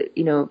course,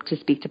 to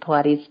speak to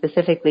Pilates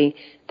specifically,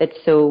 that's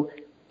so,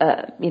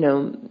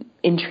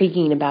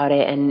 intriguing about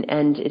it.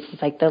 And it's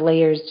just like the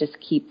layers just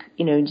keep,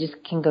 just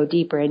can go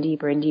deeper and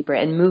deeper and deeper.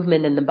 And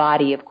movement in the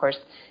body, of course,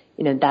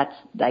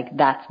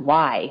 that's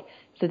why.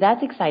 So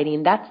that's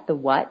exciting. That's the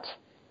what,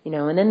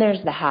 and then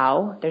there's the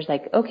how. There's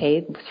like,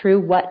 okay,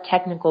 through what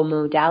technical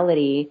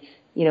modality,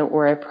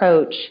 or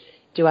approach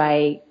do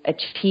I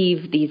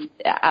achieve these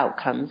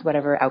outcomes,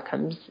 whatever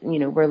outcomes,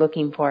 we're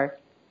looking for.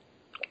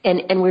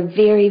 And we're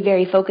very,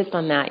 very focused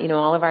on that.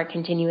 All of our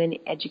continuing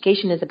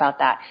education is about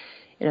that.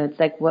 It's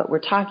like what we're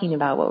talking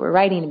about, what we're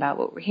writing about,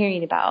 what we're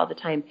hearing about all the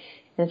time.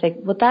 And it's like,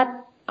 well,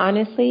 that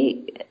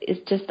honestly is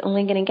just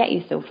only going to get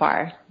you so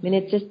far. I mean,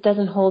 it just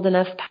doesn't hold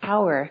enough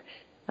power.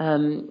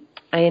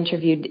 I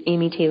interviewed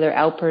Amy Taylor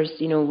Alpers,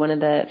 one of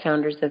the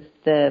founders of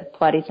the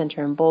Pilates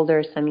Center in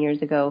Boulder some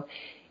years ago.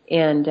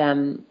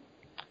 And,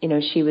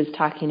 she was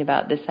talking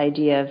about this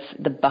idea of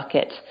the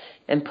bucket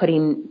and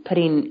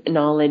putting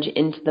knowledge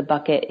into the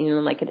bucket.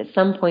 Like at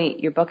some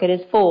point your bucket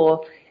is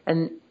full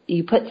and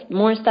you put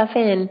more stuff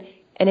in,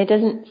 and it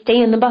doesn't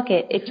stay in the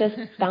bucket. It just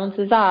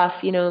bounces off,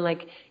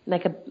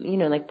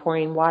 like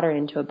pouring water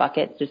into a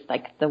bucket, just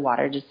like the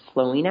water just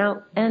flowing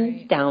out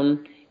and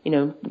down,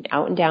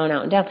 out and down,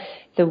 out and down.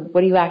 So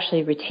what are you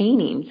actually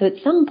retaining? So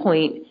at some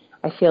point,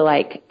 I feel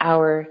like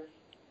our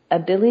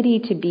ability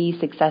to be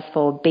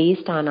successful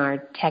based on our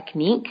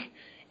technique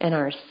and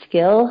our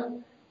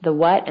skill the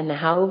what and the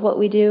how of what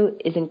we do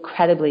is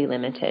incredibly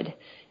limited.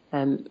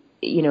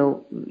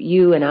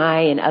 You and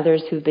I and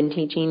others who've been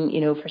teaching,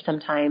 for some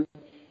time,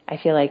 I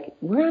feel like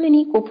we're on an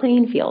equal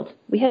playing field.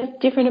 We have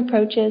different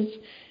approaches.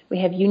 We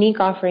have unique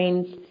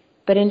offerings.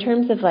 But in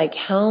terms of like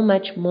how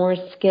much more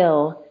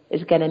skill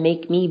is going to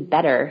make me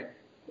better,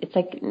 it's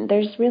like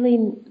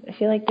I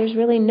feel like there's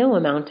really no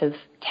amount of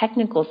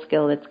technical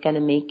skill that's going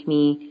to make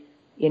me,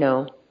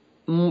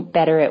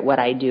 better at what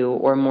I do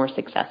or more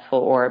successful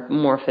or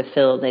more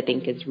fulfilled, I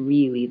think is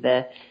really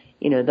the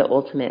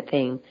ultimate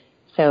thing.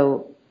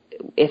 So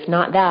if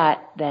not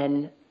that,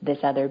 then this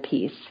other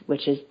piece,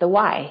 which is the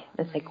why.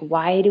 It's like,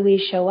 why do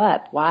we show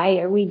up? Why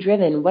are we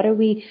driven? What are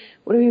we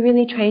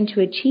really trying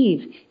to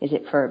achieve? Is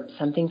it for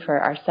something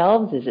for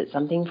ourselves? Is it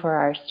something for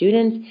our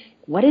students?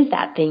 What is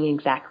that thing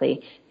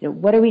exactly?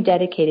 What are we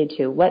dedicated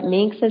to? What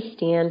makes us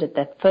stand at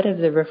the foot of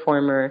the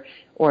reformer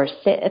or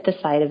sit at the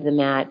side of the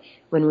mat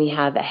when we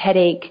have a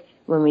headache,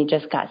 when we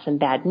just got some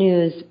bad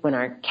news, when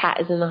our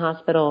cat is in the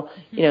hospital,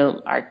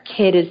 our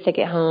kid is sick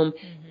at home,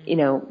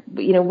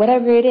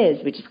 whatever it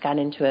is, we just got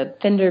into a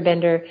fender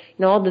bender,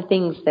 all the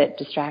things that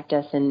distract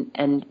us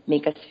and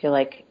make us feel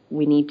like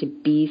we need to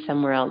be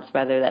somewhere else,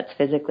 whether that's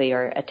physically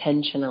or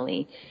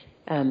attentionally.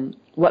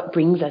 What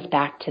brings us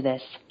back to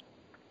this?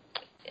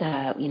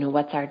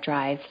 What's our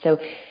drive? So,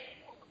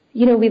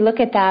 we look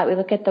at that, we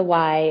look at the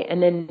why,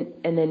 and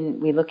then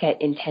we look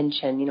at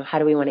intention. How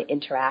do we want to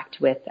interact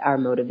with our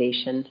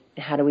motivation?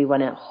 How do we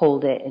want to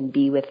hold it and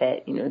be with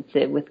it?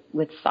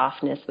 With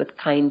softness, with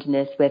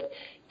kindness, with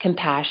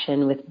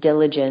compassion, with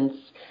diligence.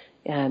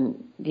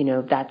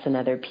 That's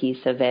another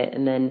piece of it.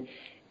 And then,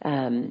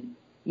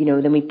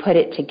 then we put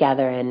it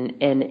together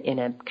in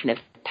a kind of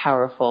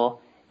powerful.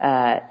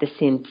 This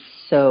seems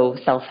so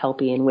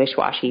self-helpy and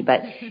wish-washy,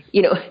 but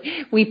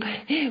we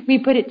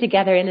put it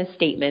together in a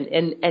statement,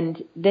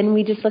 and then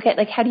we just look at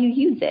like, how do you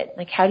use it?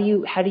 Like, how do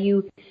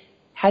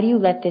you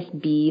let this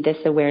be, this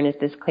awareness,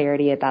 this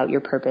clarity about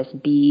your purpose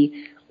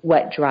be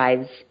what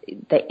drives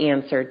the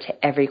answer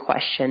to every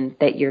question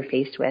that you're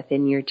faced with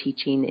in your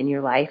teaching, in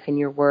your life, in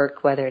your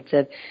work, whether it's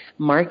a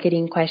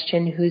marketing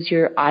question, who's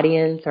your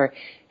audience, or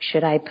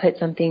should I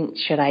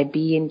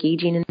be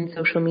engaging in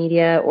social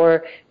media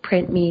or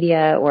print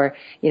media, or,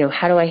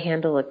 how do I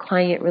handle a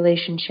client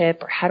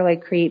relationship, or how do I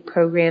create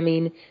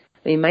programming?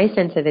 I mean, my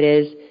sense of it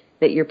is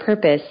that your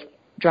purpose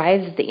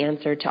drives the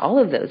answer to all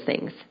of those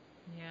things.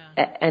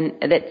 And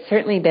that's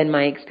certainly been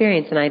my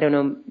experience, and I don't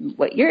know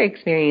what your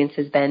experience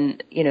has been,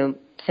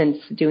 since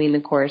doing the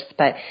course,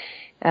 but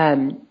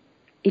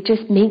it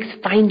just makes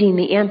finding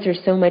the answer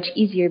so much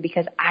easier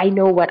because I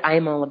know what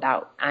I'm all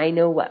about. I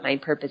know what my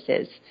purpose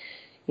is.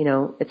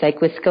 It's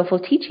like with skillful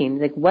teaching,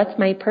 like, what's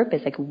my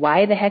purpose? Like,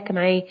 why the heck am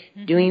I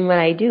doing what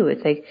I do?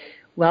 It's like,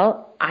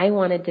 well, I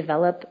want to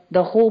develop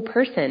the whole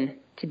person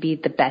to be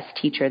the best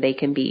teacher they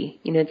can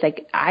be. It's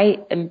like, I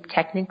am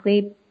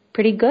technically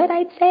pretty good,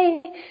 I'd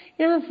say,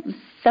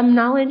 some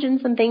knowledge and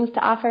some things to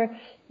offer.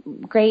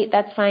 Great.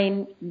 That's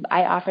fine.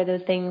 I offer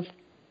those things,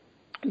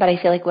 but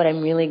I feel like what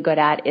I'm really good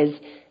at is,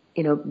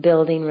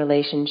 building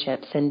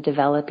relationships and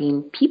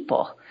developing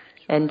people.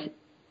 And,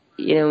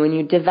 when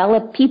you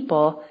develop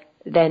people,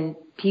 then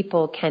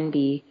people can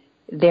be,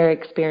 their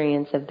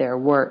experience of their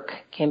work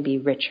can be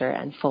richer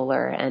and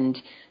fuller. And,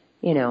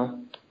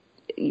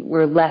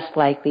 we're less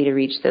likely to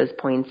reach those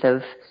points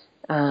of,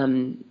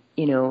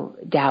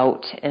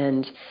 doubt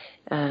and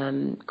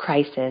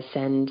crisis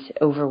and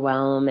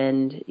overwhelm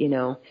and,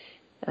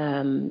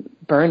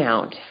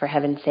 burnout, for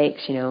heaven's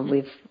sakes.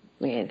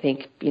 I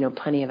think,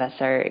 plenty of us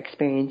are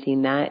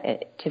experiencing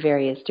that to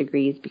various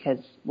degrees because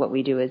what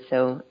we do is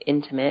so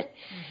intimate.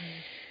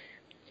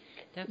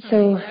 Definitely.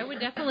 So, I would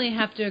definitely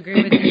have to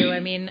agree with you. I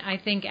mean, I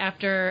think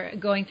after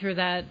going through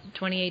that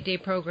 28-day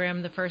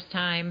program the first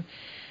time,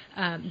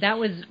 that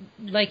was,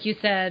 like you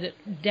said,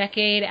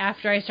 decade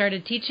after I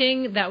started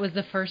teaching, that was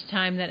the first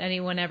time that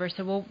anyone ever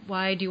said, well,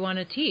 why do you want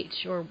to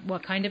teach? Or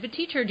what kind of a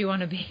teacher do you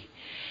want to be?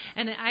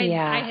 And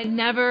I had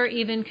never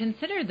even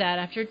considered that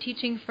after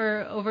teaching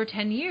for over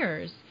 10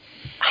 years.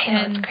 I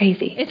know, it's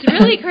crazy. It's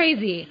really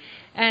crazy.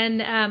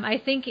 And I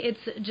think it's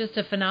just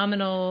a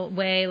phenomenal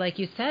way, like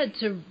you said,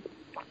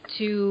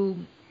 to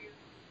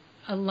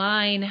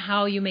align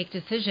how you make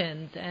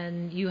decisions,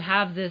 and you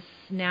have this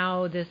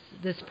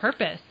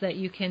purpose that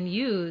you can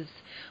use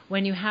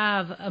when you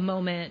have a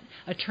moment,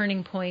 a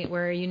turning point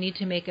where you need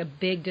to make a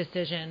big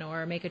decision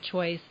or make a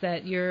choice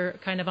that you're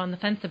kind of on the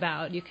fence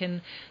about. You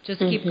can just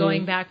keep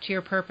going back to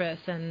your purpose,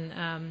 and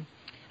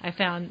I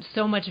found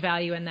so much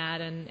value in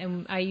that,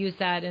 and I use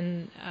that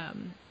in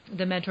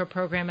the mentor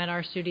program at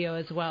our studio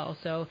as well.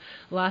 So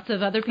lots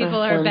of other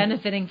people are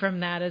benefiting from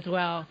that as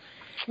well.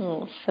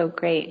 Oh, so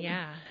great.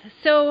 Yeah.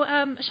 So,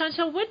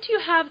 Chantill, what do you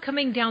have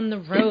coming down the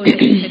road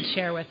that you could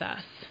share with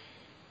us?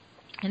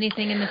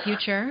 Anything in the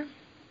future?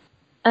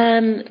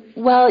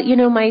 Well,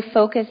 my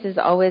focus is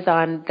always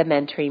on the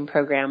mentoring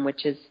program,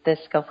 which is the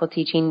Skillful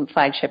Teaching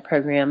flagship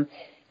program.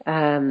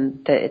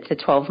 It's a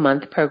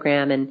 12-month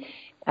program, and,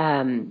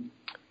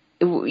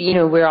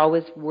 we're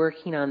always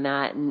working on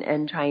that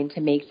and trying to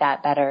make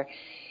that better.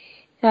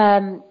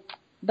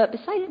 But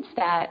besides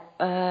that,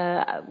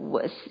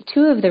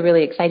 two of the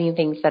really exciting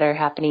things that are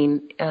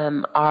happening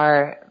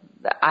are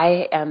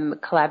I am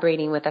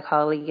collaborating with a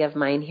colleague of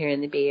mine here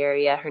in the Bay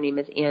Area. Her name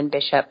is Ann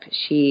Bishop.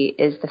 She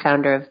is the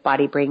founder of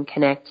Body Brain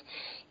Connect,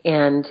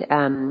 and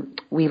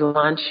we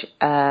launch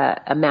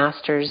a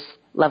master's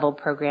level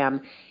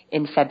program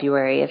in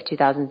February of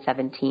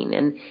 2017,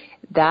 and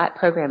that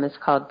program is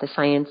called The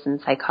Science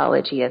and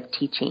Psychology of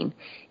Teaching.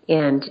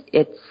 And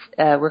it's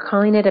we're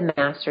calling it a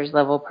master's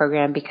level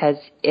program because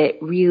it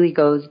really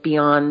goes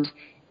beyond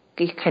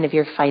kind of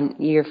your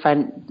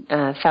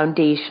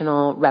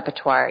foundational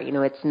repertoire. You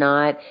know, it's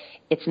not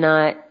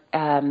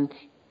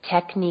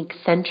technique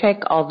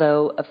centric,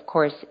 although of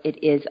course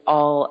it is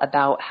all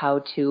about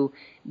how to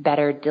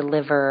better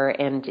deliver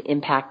and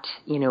impact,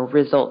 you know,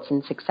 results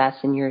and success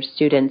in your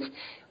students,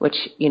 which,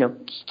 you know,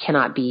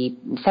 cannot be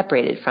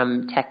separated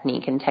from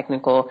technique and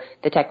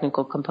the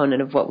technical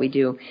component of what we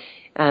do.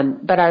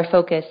 But our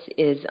focus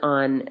is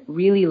on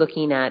really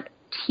looking at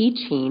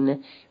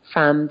teaching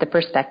from the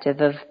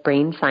perspective of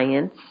brain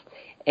science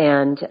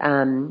and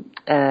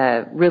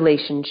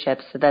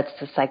relationships. So that's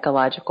the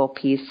psychological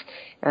piece.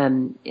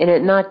 And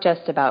it's not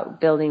just about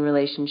building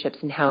relationships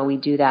and how we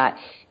do that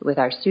with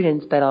our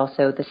students, but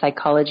also the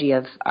psychology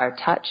of our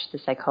touch, the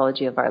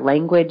psychology of our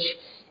language.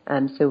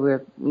 So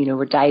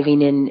we're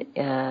diving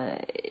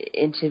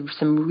into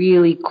some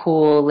really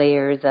cool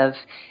layers of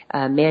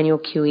manual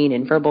cueing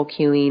and verbal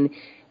cueing.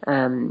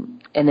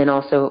 And then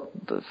also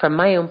from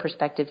my own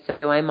perspective,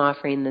 so I'm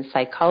offering the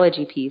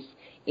psychology piece,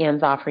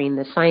 Anne's offering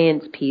the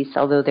science piece,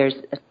 although there's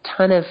a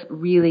ton of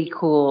really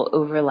cool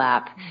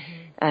overlap.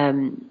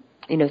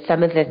 You know,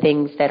 some of the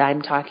things that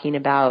I'm talking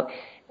about,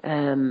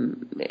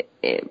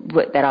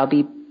 that I'll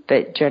be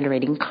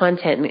generating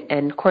content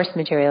and course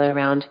material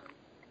around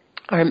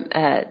are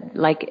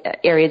like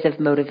areas of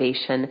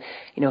motivation.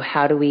 You know,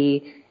 how do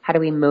we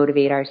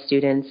motivate our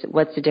students?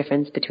 What's the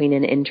difference between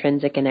an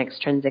intrinsic and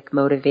extrinsic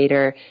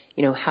motivator?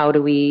 You know, how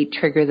do we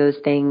trigger those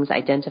things,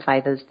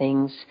 identify those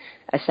things,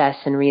 assess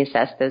and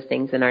reassess those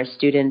things in our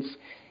students?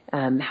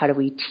 How do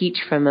we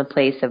teach from a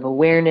place of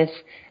awareness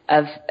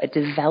of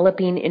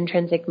developing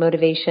intrinsic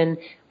motivation,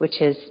 which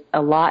has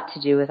a lot to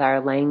do with our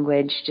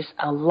language, just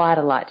a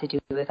lot to do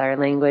with our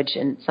language,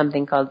 and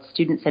something called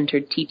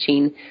student-centered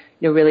teaching,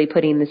 you know, really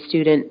putting the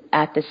student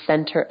at the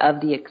center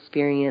of the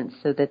experience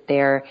so that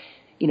they're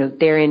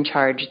in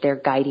charge, they're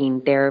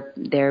guiding,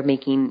 they're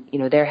making, you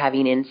know, they're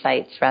having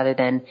insights rather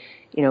than,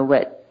 you know,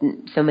 what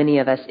so many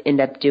of us end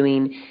up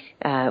doing,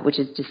 which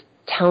is just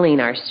telling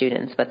our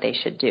students what they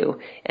should do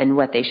and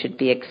what they should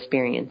be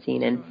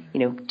experiencing and, you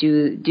know,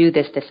 do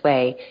this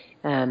way.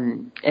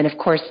 And of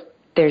course,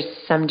 there's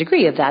some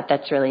degree of that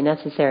that's really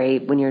necessary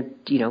when you're,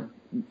 you know,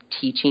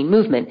 teaching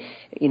movement,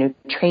 you know,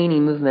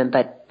 training movement.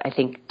 But I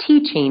think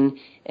teaching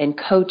and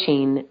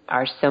coaching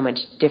are so much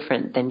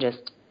different than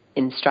just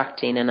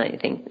instructing, and I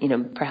think, you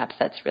know, perhaps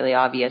that's really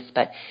obvious,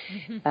 but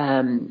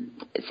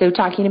so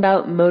talking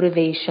about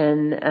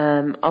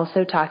motivation,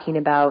 also talking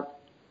about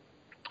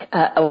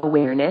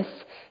awareness.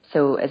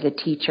 So as a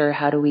teacher,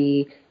 how do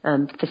we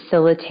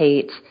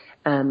facilitate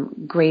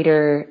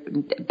greater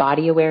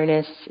body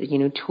awareness, you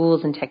know,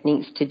 tools and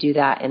techniques to do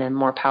that in a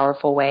more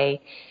powerful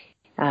way,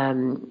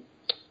 and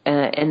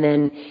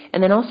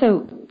then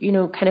also, you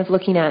know, kind of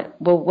looking at,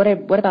 well,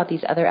 what about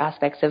these other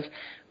aspects of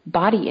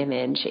body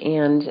image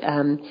and,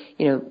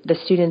 you know, the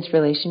student's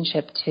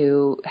relationship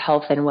to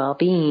health and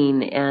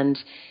well-being and,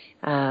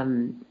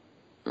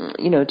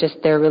 you know,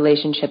 just their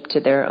relationship to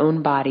their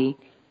own body.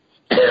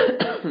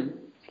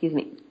 Excuse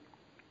me.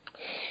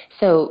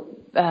 So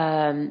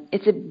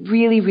it's a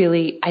really,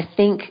 really, I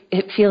think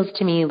it feels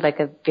to me like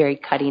a very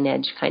cutting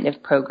edge kind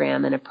of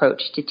program and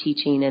approach to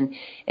teaching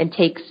and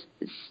takes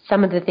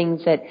some of the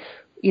things that,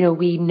 you know,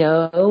 we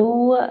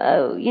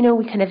know, you know,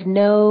 we kind of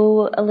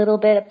know a little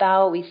bit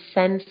about, we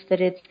sense that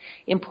it's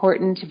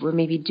important, we're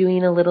maybe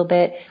doing a little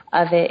bit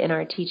of it in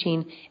our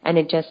teaching, and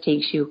it just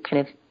takes you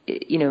kind of,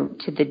 you know,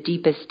 to the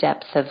deepest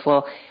depths of,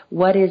 well,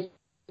 what is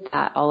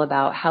that all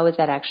about? How is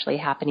that actually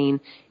happening?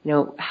 You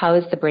know, how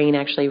is the brain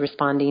actually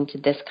responding to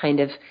this kind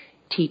of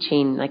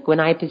teaching? Like when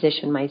I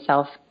position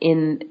myself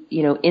in,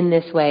 you know, in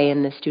this way,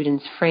 in the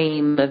student's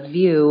frame of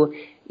view,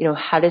 you know,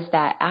 how does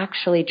that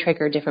actually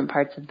trigger different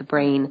parts of the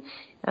brain?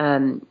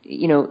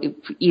 You know,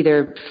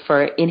 either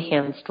for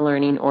enhanced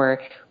learning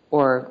or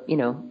you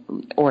know,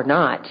 or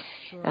not.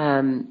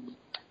 Sure.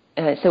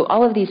 So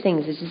all of these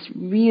things is just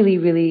really,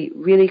 really,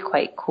 really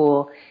quite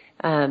cool.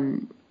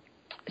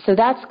 So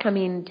that's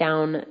coming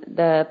down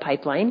the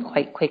pipeline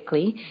quite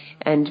quickly,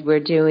 and we're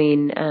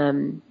doing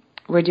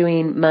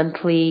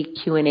monthly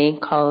Q&A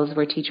calls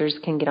where teachers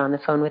can get on the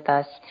phone with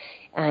us,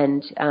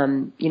 and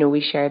you know,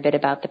 we share a bit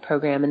about the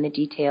program and the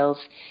details,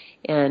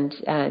 and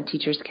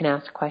teachers can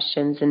ask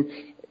questions. And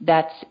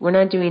we're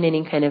not doing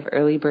any kind of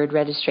early bird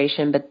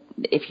registration, but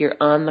if you're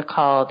on the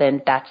call,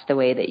 then that's the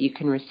way that you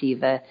can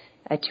receive a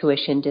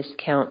tuition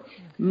discount.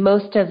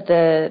 Most of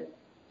the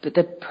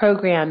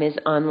program is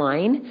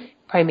online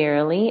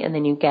primarily, and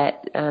then you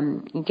get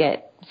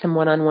some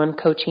one-on-one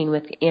coaching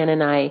with Ann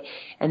and I,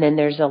 and then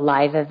there's a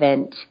live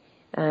event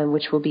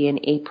which will be in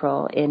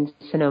April in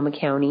Sonoma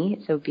County.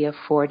 So it'll be a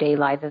 4-day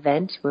live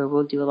event where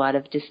we'll do a lot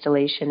of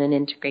distillation and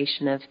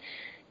integration of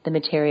the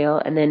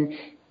material. And then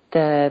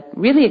the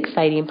really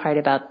exciting part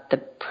about the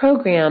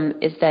program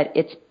is that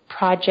it's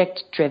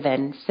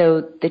project-driven.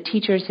 So the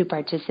teachers who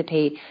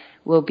participate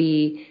will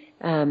be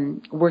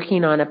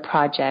working on a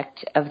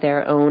project of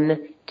their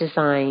own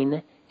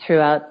design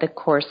throughout the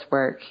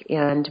coursework,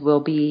 and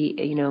will be,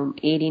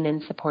 aiding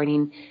and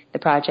supporting the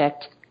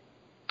project.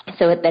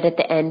 So that at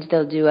the end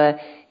they'll do a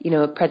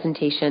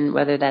presentation,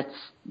 whether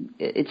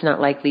it's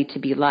not likely to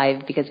be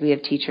live because we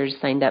have teachers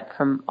signed up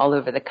from all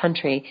over the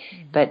country,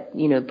 but,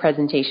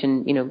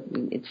 presentation,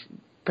 it's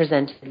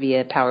presented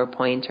via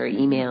PowerPoint or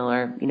email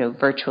or,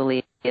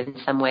 virtually in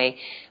some way.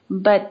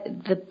 But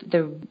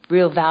the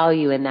real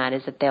value in that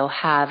is that they'll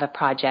have a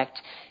project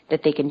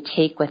that they can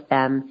take with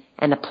them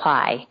and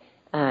apply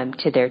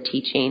to their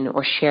teaching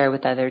or share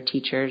with other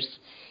teachers.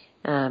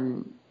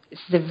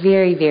 It's a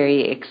very,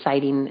 very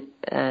exciting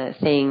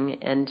thing,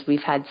 and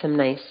we've had some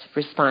nice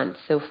response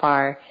so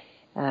far.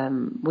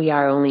 We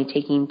are only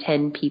taking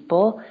 10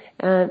 people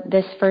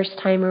this first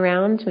time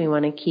around. We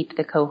want to keep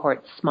the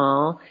cohort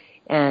small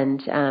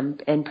and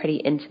pretty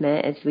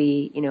intimate as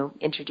we,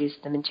 introduce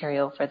the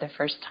material for the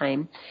first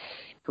time.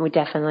 We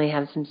definitely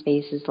have some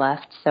spaces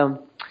left,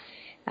 so.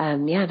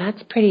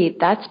 That's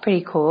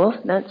pretty cool.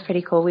 That's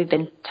pretty cool. We've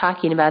been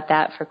talking about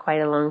that for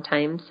quite a long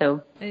time.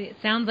 So it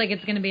sounds like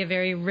it's going to be a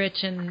very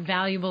rich and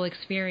valuable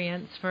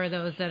experience for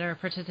those that are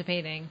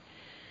participating.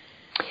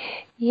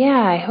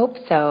 Yeah, I hope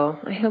so.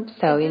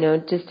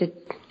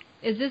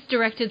 Is this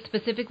directed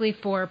specifically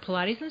for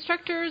Pilates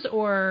instructors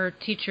or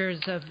teachers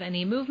of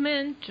any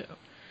movement?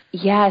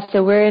 Yeah,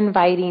 so we're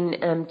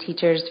inviting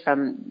teachers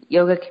from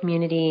yoga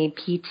community,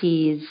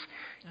 PTs,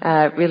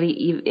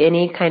 really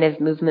any kind of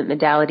movement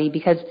modality,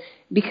 because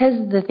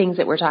the things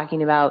that we're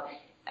talking about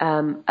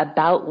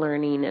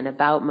learning and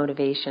about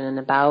motivation and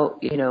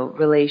about,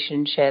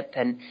 relationship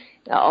and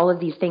all of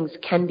these things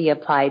can be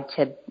applied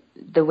to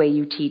the way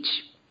you teach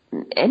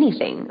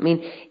anything. I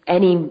mean,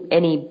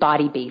 any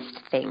body-based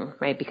thing,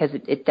 right? Because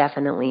it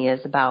definitely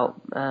is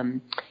about,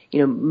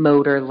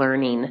 motor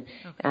learning,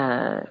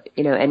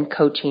 and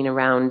coaching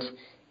around,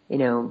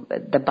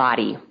 the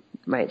body.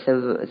 Right,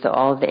 so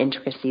all of the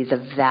intricacies of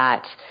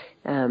that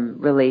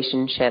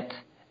relationship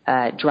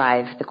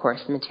drive the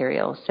course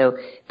material. So,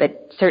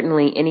 but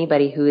certainly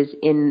anybody who is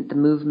in the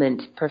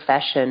movement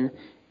profession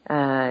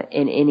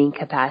in any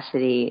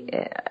capacity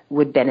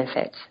would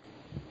benefit.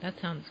 That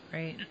sounds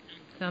great.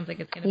 Sounds like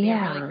it's going to be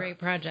a really great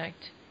project.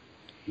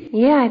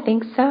 Yeah, I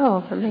think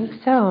so.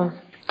 So,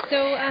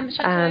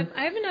 Chantill,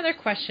 I have another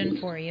question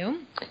for you.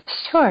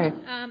 Sure.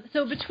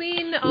 So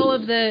between all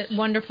of the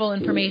wonderful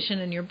information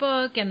in your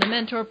book and the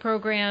mentor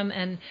program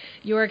and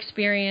your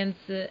experience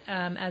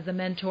as a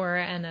mentor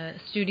and a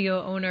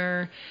studio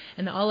owner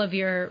and all of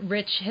your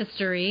rich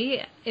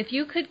history, if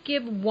you could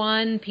give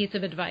one piece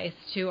of advice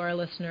to our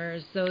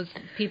listeners, those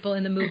people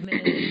in the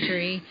movement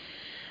industry,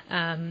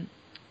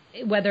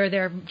 whether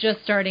they're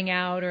just starting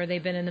out or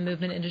they've been in the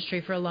movement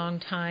industry for a long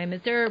time,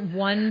 is there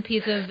one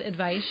piece of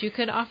advice you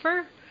could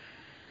offer?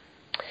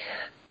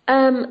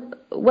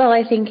 Well,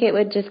 I think it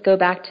would just go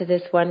back to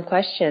this one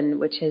question,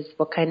 which is,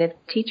 what kind of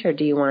teacher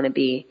do you want to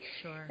be?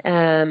 Sure.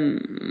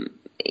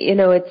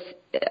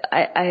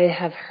 I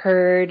have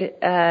heard,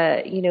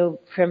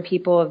 from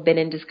people who have been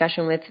in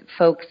discussion with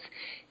folks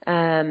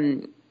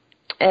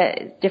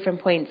at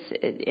different points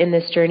in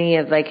this journey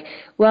of like,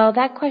 well,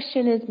 that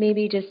question is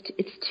maybe just,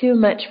 it's too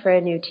much for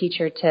a new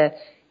teacher to,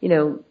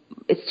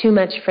 it's too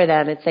much for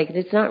them. It's like,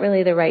 it's not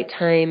really the right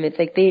time. It's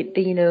like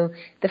the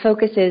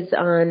focus is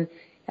on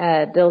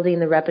building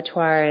the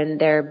repertoire and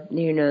their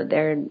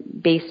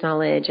base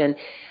knowledge. And,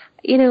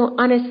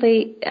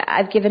 honestly,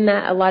 I've given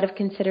that a lot of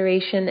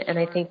consideration. And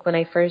I think when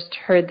I first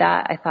heard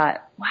that, I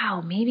thought,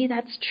 wow, maybe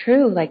that's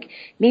true. Like,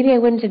 maybe I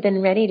wouldn't have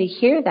been ready to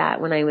hear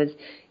that when I was,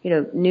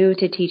 new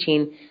to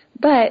teaching.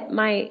 But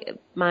my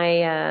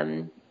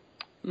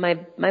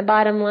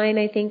bottom line,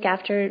 I think,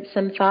 after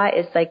some thought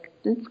is like,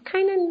 it's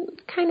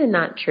kind of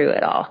not true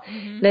at all.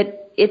 Mm-hmm. That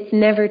it's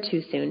never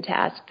too soon to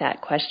ask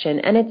that question,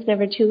 and it's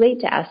never too late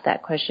to ask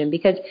that question,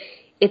 because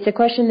it's a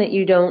question that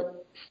you don't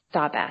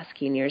stop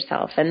asking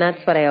yourself. And that's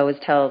what I always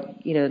tell,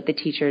 the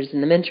teachers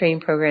in the mentoring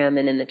program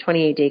and in the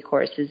 28-day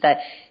course, is that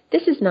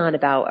this is not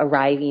about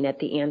arriving at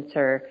the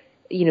answer,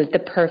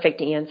 the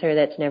perfect answer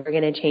that's never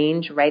going to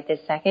change right this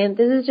second.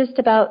 This is just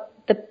about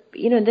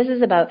this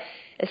is about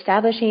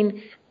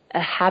establishing a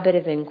habit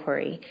of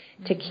inquiry,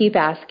 to keep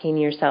asking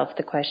yourself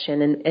the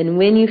question. And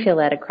when you feel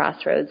at a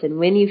crossroads, and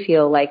when you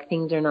feel like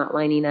things are not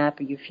lining up,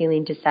 or you're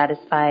feeling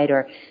dissatisfied,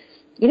 or,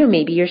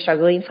 maybe you're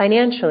struggling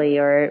financially,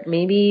 or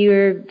maybe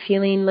you're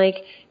feeling like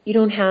you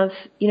don't have,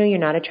 you're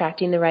not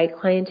attracting the right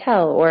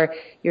clientele, or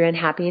you're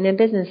unhappy in a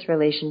business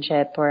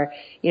relationship, or,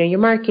 your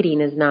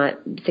marketing is not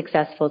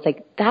successful. It's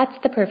like, that's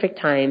the perfect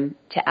time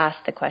to ask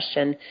the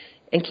question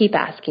and keep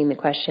asking the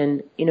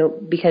question,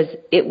 because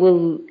it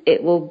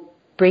will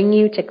bring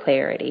you to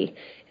clarity.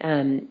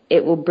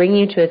 It will bring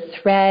you to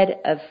a thread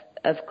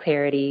of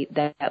clarity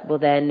that will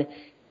then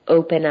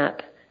open up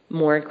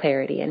more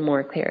clarity and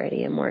more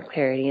clarity and more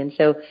clarity. And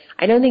so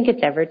I don't think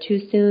it's ever too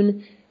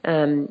soon.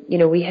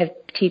 We have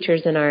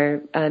teachers in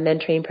our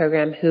mentoring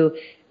program who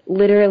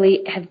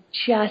literally have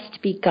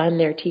just begun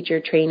their teacher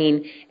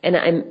training. And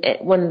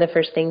one of the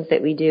first things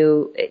that we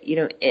do,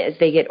 as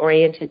they get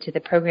oriented to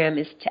the program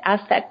is to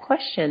ask that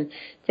question.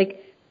 It's like,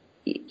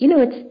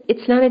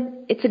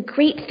 it's a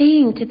great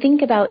thing to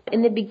think about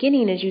in the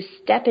beginning as you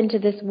step into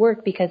this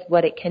work, because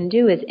what it can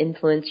do is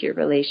influence your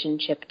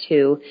relationship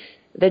to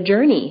the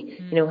journey.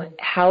 Mm-hmm.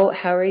 How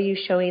are you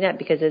showing up?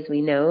 Because as we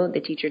know, the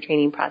teacher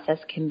training process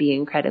can be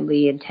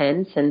incredibly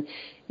intense and,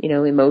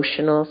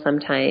 emotional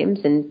sometimes,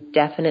 and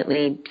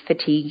definitely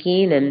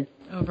fatiguing and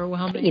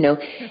overwhelming.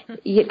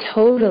 Yeah,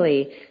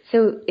 totally.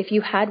 So if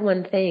you had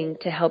one thing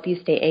to help you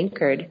stay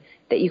anchored,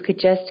 that you could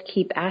just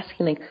keep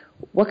asking, like,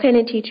 what kind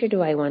of teacher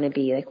do I want to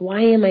be? Like,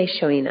 why am I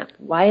showing up?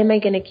 Why am I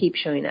going to keep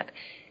showing up?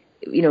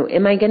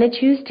 Am I going to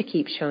choose to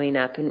keep showing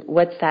up? And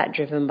what's that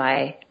driven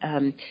by?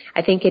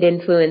 I think it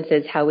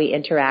influences how we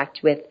interact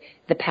with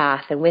the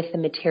path and with the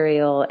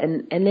material.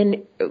 And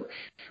then,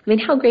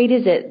 how great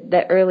is it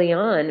that early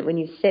on, when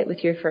you sit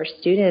with your first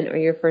student or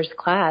your first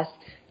class,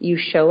 you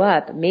show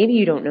up. Maybe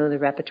you don't know the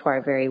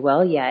repertoire very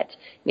well yet.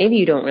 Maybe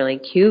you don't really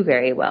cue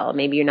very well.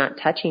 Maybe you're not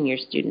touching your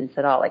students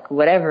at all, like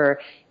whatever,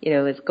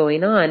 is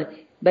going on.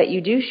 But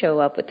you do show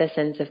up with a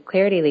sense of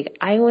clarity. Like,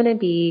 I want to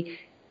be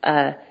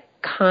a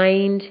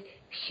kind,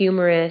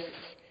 humorous,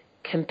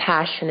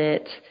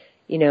 compassionate,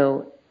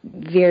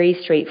 very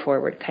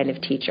straightforward kind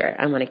of teacher.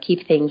 I want to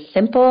keep things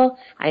simple.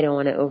 I don't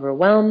want to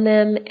overwhelm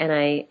them. And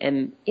I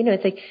am,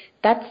 it's like,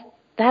 that's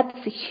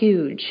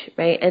huge,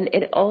 right? And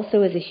it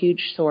also is a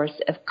huge source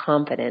of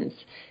confidence,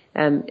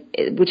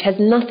 which has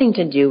nothing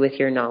to do with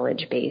your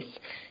knowledge base.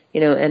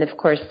 And of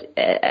course,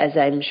 as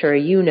I'm sure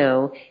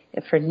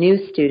for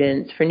new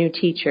students, for new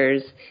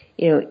teachers,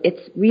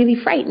 it's really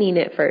frightening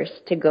at first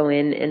to go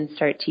in and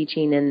start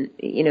teaching,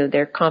 and,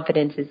 their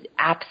confidence is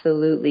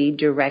absolutely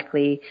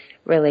directly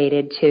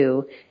related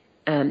to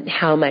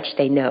how much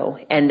they know.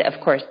 And of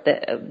course,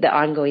 the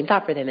ongoing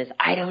thought for them is,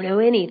 I don't know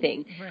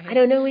anything. Right. I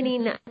don't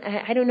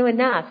know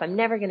enough. I'm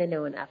never going to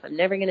know enough. I'm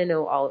never going to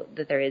know all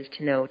that there is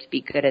to know to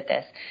be good at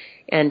this.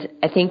 And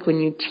I think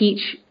when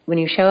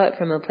you show up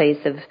from a place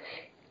of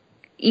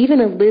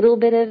even a little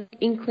bit of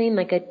inkling,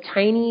 like a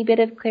tiny bit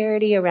of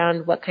clarity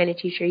around what kind of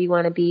teacher you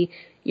want to be,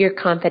 your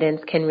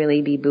confidence can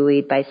really be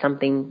buoyed by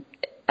something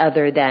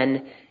other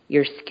than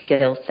your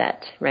skill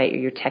set, right? Or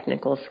your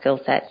technical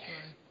skill set.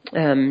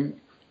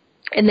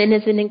 And then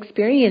as an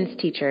experienced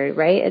teacher,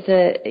 right? As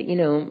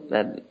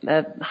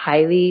a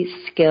highly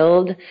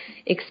skilled,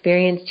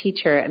 experienced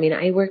teacher.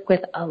 I work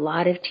with a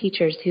lot of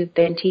teachers who've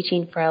been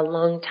teaching for a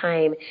long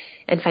time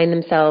and find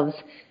themselves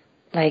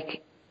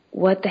like,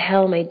 what the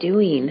hell am I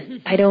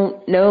doing? I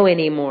don't know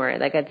anymore.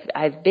 Like,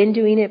 I've been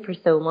doing it for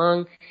so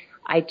long.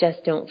 I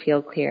just don't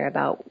feel clear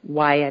about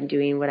why I'm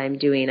doing what I'm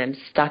doing. I'm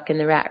stuck in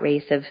the rat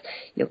race of,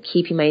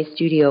 keeping my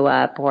studio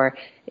up, or,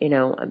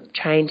 I'm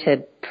trying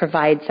to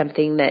provide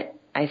something that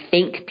I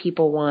think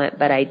people want,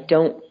 but I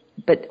don't,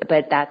 but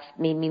that's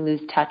made me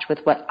lose touch with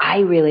what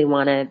I really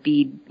want to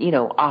be,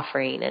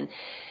 offering. And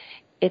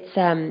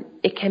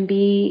it can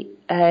be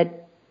a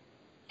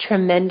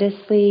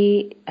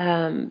tremendously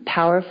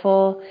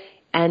powerful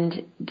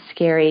and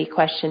scary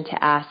question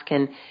to ask.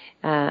 And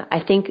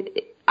I think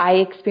I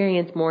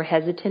experience more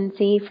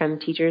hesitancy from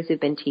teachers who've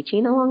been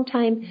teaching a long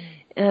time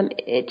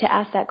to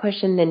ask that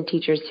question than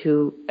teachers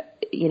who,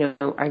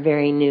 are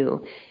very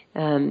new.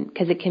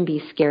 Because it can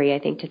be scary, I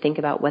think, to think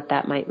about what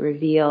that might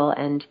reveal.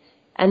 And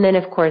then,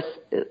 of course,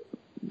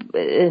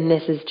 and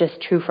this is just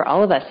true for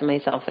all of us, and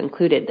myself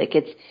included, like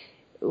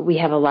we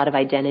have a lot of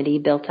identity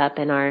built up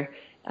in our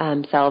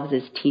selves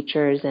as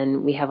teachers,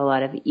 and we have a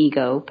lot of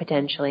ego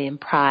potentially and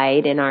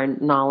pride in our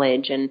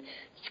knowledge and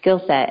skill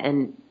set.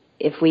 And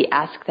if we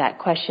ask that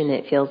question,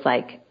 it feels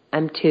like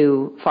I'm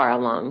too far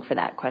along for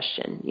that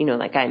question.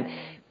 Like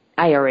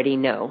I already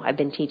know. I've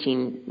been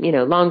teaching,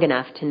 long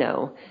enough to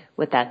know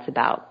what that's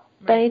about.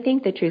 Right. But I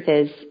think the truth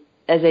is,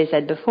 as I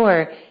said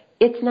before,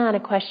 it's not a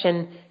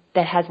question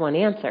that has one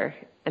answer.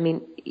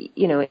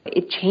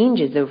 It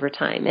changes over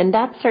time. And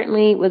that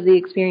certainly was the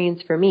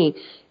experience for me.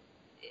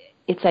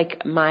 It's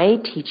like my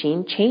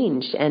teaching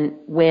changed, and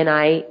when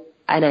I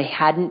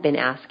hadn't been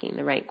asking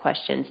the right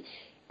questions,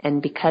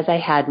 and because I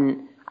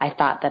hadn't, I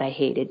thought that I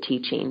hated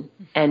teaching.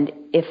 And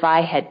if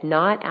I had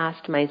not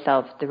asked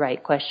myself the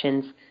right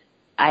questions,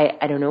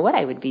 I don't know what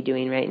I would be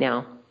doing right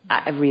now.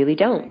 I really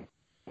don't.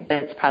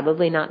 But it's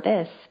probably not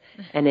this,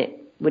 and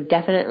it would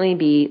definitely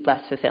be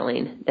less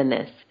fulfilling than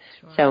this.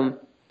 Sure. So.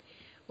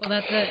 Well,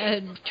 that's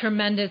a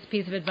tremendous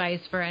piece of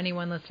advice for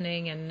anyone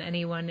listening and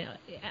anyone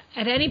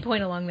at any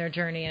point along their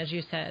journey. As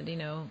you said,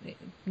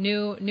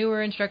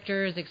 newer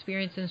instructors,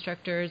 experienced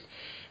instructors,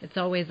 it's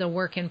always a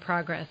work in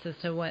progress as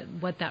to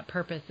what that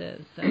purpose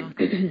is. So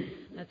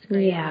that's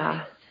great. Yeah.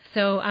 Advice.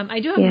 So I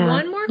do have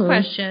one more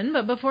question,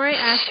 but before I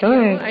ask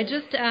you, I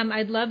just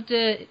I'd love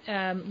to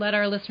let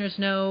our listeners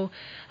know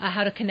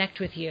how to connect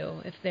with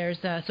you. If there's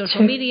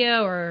social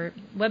media or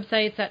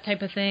websites, that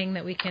type of thing,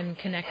 that we can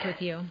connect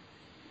with you.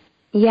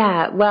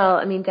 Yeah, well,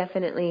 I mean,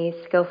 definitely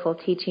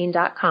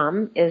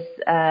skillfulteaching.com is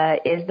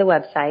the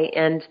website,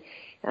 and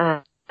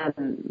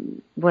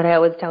what I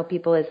always tell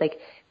people is like,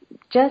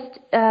 just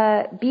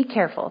be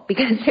careful,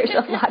 because there's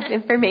a lot of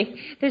information.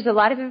 There's a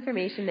lot of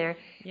information there.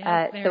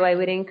 So I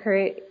would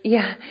encourage,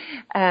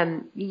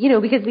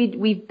 because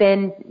we've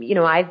been,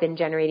 I've been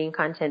generating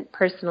content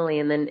personally,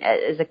 and then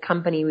as a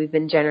company, we've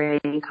been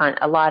generating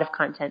a lot of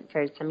content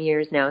for some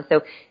years now.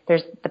 So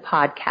there's the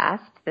podcast,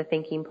 the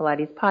Thinking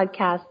Pilates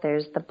podcast.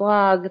 There's the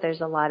blog.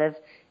 There's a lot of,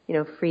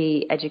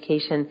 free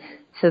education.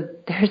 So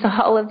there's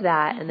all of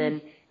that, and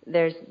then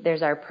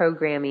there's our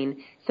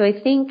programming. So I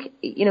think,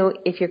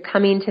 if you're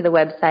coming to the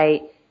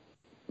website,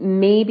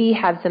 maybe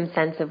have some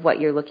sense of what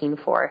you're looking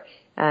for.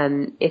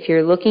 If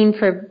you're looking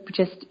for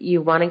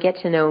you want to get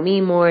to know me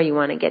more, you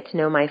want to get to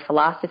know my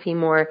philosophy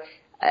more,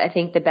 I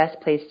think the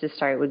best place to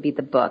start would be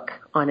the book.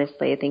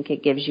 Honestly, I think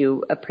it gives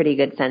you a pretty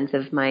good sense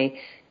of my,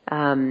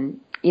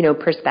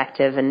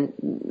 perspective. And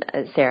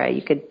Sarah,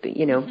 you could,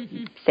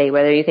 say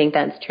whether you think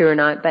that's true or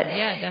not. But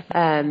yeah,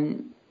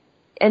 definitely.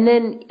 And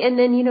then,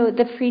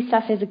 the free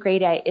stuff is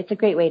it's a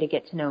great way to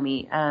get to know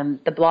me.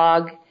 The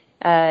blog,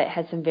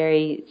 has some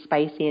very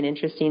spicy and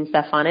interesting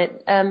stuff on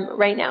it,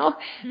 right now.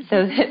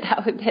 So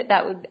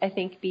that would, I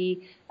think,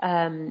 be,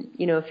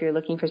 if you're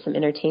looking for some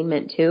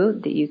entertainment too,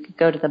 that you could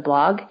go to the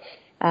blog.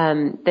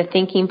 The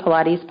Thinking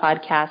Pilates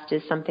podcast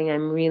is something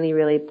I'm really,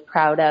 really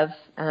proud of,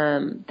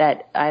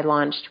 that I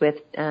launched with,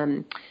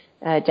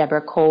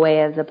 Deborah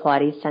Colway of the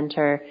Pilates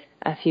Center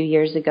a few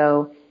years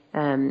ago.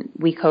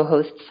 We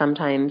co-host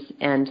sometimes,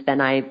 and then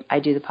I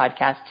do the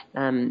podcast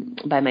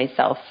by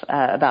myself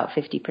about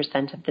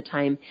 50% of the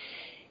time.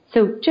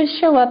 So just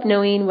show up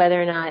knowing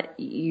whether or not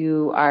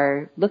you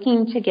are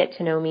looking to get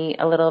to know me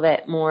a little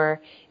bit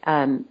more.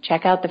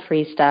 Check out the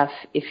free stuff.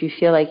 If you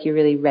feel like you're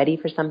really ready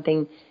for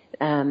something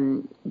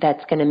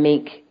that's going to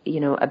make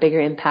a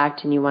bigger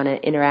impact, and you want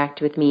to interact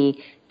with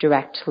me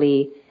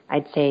directly,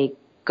 I'd say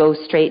go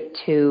straight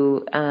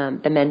to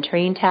the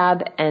mentoring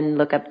tab and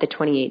look up the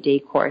 28-day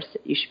course.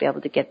 You should be able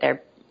to get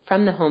there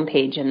from the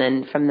homepage and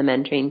then from the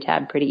mentoring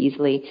tab pretty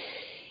easily.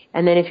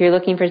 And then if you're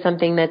looking for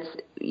something that's,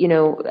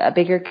 a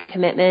bigger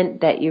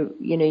commitment, that you're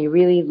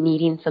really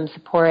needing some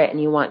support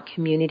and you want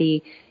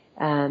community,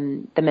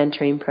 the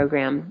mentoring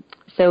program.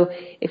 So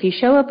if you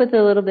show up with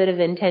a little bit of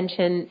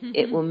intention,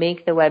 it will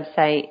make the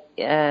website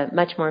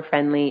much more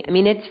friendly. I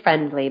mean, it's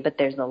friendly, but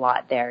there's a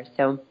lot there.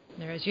 So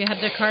there is. You have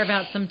to carve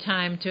out some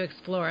time to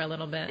explore a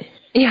little bit.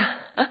 Yeah.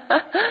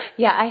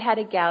 Yeah, I had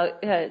a gal,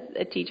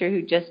 a teacher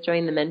who just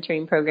joined the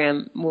mentoring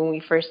program. When we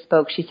first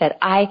spoke, she said,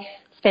 I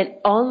spent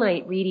all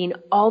night reading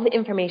all the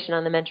information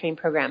on the mentoring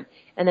program.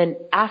 And then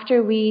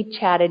after we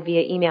chatted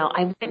via email,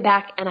 I went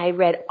back and I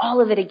read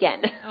all of it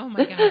again. Oh,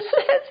 my gosh.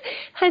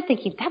 I was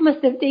thinking, that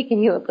must have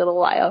taken you a little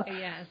while.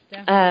 Yes,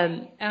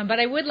 definitely. But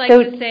I would like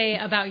to say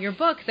about your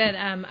book that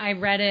I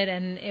read it,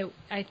 and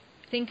I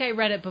think I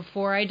read it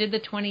before I did the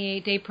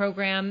 28-day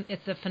program.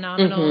 It's a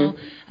phenomenal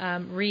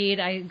read.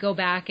 I go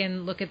back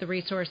and look at the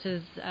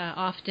resources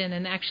often,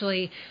 and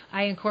actually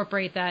I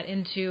incorporate that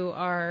into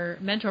our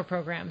mentor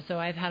program. So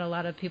I've had a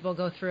lot of people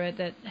go through it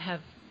that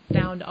have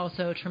found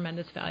also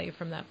tremendous value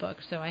from that book.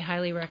 So I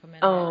highly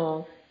recommend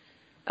it.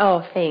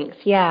 Oh, thanks.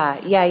 Yeah.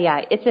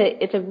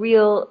 It's a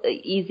real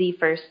easy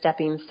first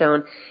stepping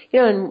stone.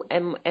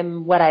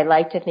 And what I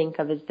like to think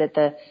of is that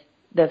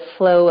the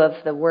flow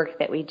of the work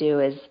that we do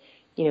is,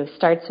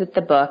 starts with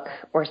the book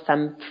or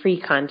some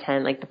free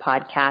content like the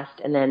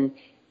podcast, and then,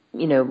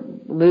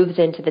 moves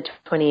into the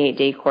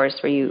 28-day course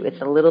where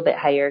it's a little bit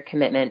higher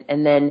commitment.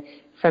 And then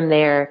from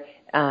there,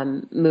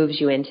 moves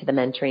you into the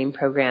mentoring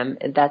program.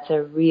 That's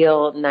a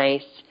real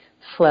nice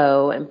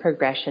flow and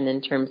progression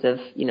in terms of,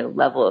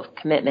 level of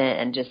commitment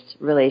and just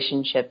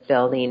relationship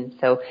building.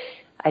 So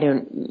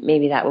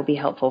maybe that will be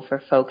helpful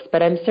for folks,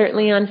 but I'm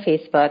certainly on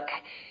Facebook.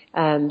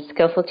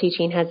 Skillful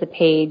Teaching has a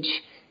page.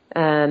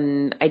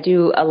 I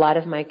do a lot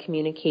of my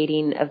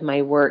communicating of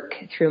my work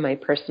through my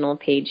personal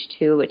page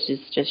too, which is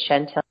just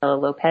Chantill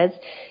Lopez,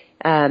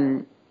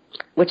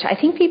 which I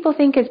think people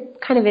think is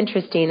kind of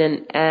interesting.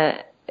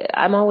 And,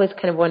 I'm always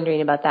kind of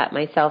wondering about that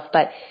myself,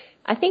 but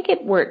I think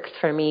it works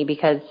for me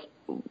because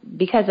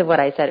of what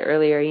I said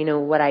earlier.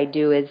 What I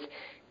do is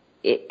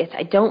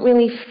I don't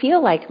really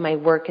feel like my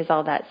work is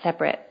all that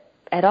separate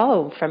at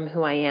all from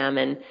who I am.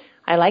 And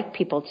I like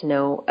people to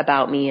know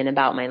about me and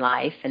about my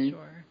life and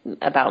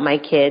about my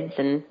kids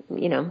and,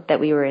 that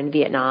we were in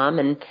Vietnam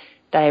and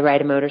that I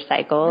ride a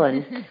motorcycle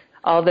and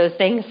all those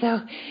things. So,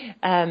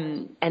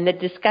 and the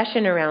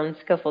discussion around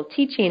skillful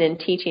teaching and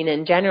teaching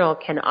in general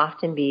can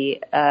often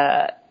be,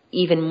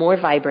 even more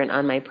vibrant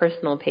on my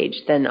personal page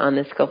than on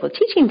the Skillful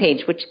Teaching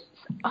page, which is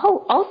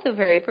also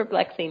very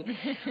perplexing.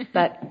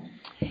 But,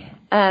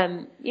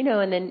 and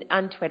then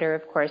on Twitter,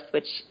 of course,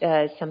 which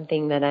is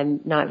something that I'm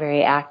not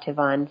very active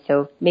on,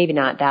 so maybe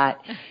not that.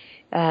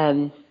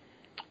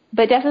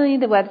 but definitely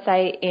the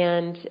website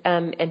and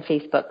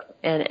Facebook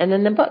and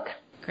then the book.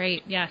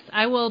 Great. Yes.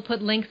 I will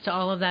put links to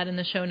all of that in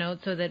the show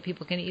notes so that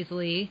people can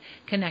easily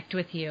connect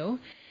with you.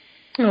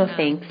 Oh,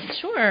 thanks.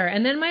 Sure.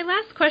 And then my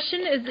last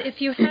question is,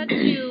 if you had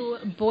to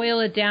boil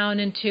it down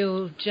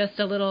into just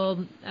a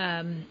little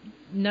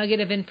nugget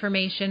of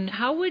information,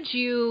 how would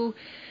you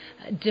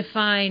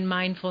define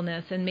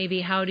mindfulness, and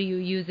maybe how do you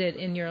use it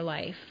in your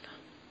life?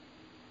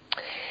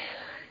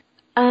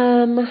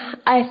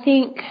 I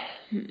think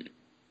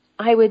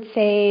I would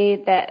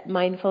say that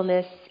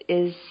mindfulness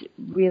is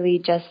really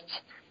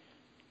just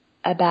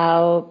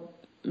about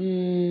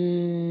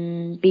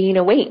being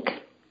awake,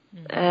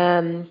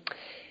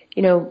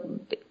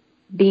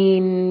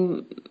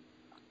 being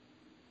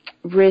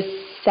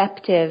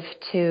receptive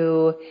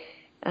to,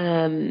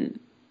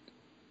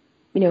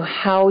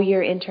 how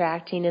you're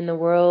interacting in the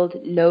world,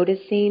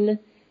 noticing,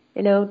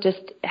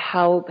 just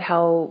how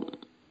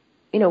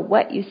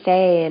what you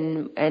say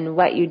and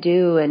what you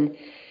do and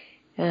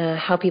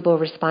how people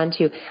respond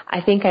to you.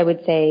 I think I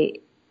would say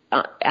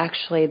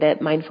actually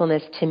that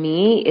mindfulness to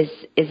me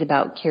is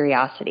about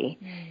curiosity,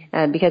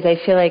 because I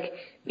feel like,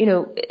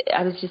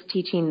 I was just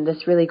teaching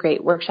this really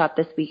great workshop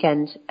this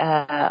weekend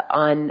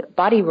on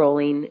body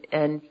rolling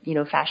and,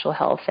 fascial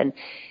health. And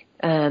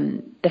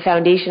the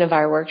foundation of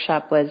our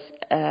workshop was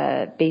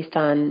based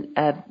on,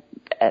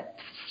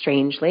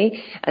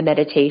 strangely, a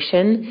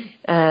meditation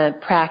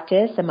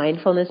practice, a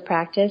mindfulness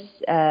practice,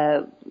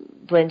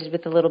 blended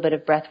with a little bit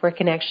of breath work.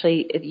 And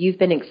actually, if you've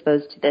been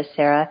exposed to this,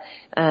 Sarah,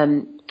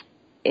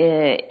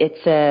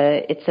 it's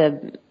a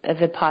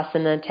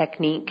Vipassana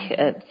technique,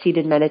 a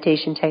seated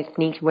meditation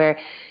technique where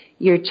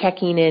you're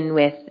checking in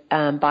with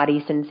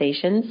body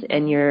sensations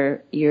and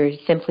you're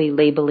simply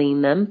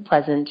labeling them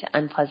pleasant,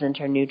 unpleasant,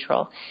 or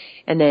neutral.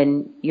 And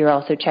then you're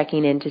also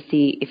checking in to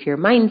see if your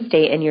mind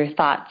state and your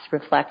thoughts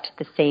reflect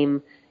the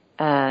same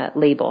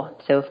label.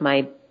 So if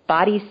my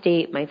body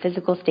state, my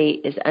physical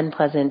state is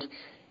unpleasant,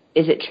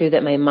 is it true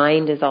that my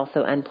mind is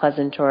also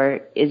unpleasant,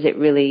 or is it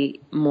really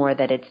more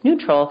that it's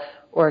neutral?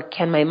 Or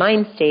can my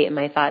mind state and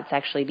my thoughts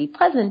actually be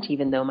pleasant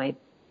even though my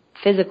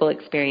physical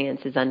experience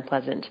is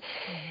unpleasant?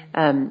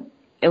 And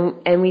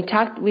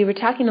we were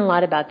talking a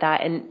lot about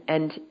that,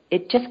 and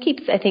it just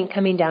keeps, I think,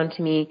 coming down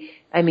to me,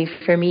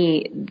 for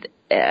me,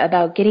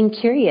 about getting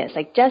curious,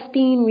 like just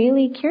being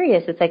really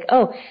curious. It's like,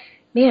 oh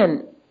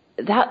man,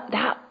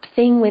 that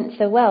thing went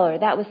so well, or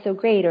that was so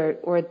great,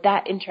 or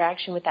that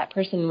interaction with that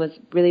person was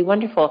really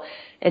wonderful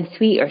and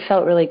sweet, or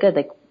felt really good.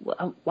 Like,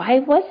 why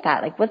was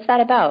that? Like, what's that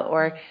about?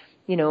 Or,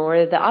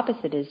 or the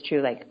opposite is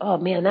true. Like, oh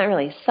man, that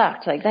really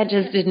sucked. Like that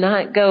just did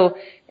not go,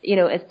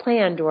 as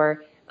planned.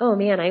 Or, oh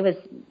man, I was,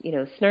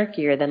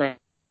 snarkier than I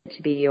wanted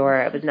to be,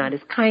 or I was not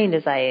as kind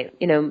as I,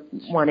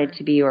 wanted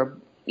to be, or,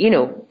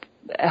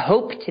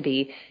 hope to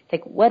be.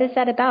 Like, what is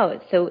that about?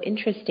 It's so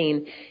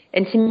interesting.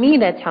 And to me,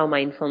 that's how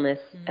mindfulness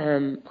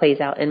plays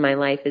out in my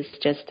life, is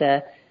just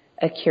a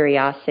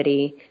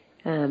curiosity,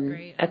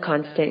 a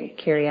constant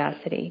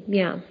curiosity.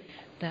 Yeah.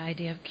 The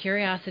idea of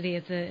curiosity,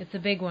 it's a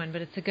big one,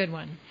 but it's a good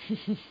one.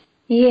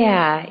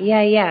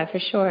 Yeah, for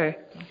sure.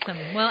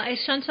 Awesome. Well,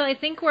 Chantill, I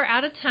think we're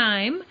out of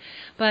time,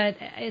 but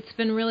it's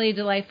been really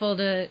delightful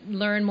to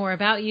learn more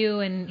about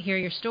you and hear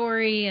your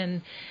story,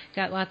 and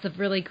got lots of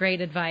really great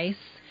advice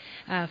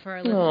for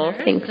our listeners. Oh,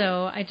 thanks.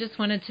 So I just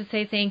wanted to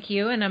say thank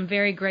you, and I'm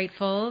very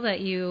grateful that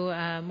you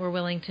were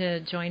willing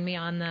to join me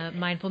on the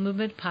Mindful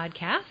Movement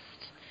podcast.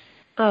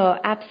 Oh,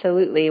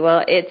 absolutely.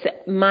 Well, it's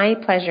my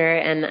pleasure,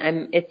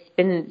 and it's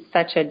been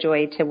such a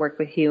joy to work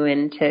with you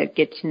and to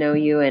get to know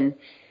you and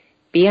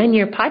be on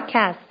your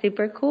podcast.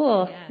 Super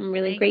cool. Yes, I'm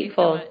really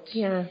grateful. Thank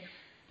you so much.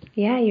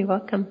 Yeah, you're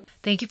welcome.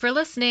 Thank you for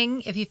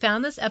listening. If you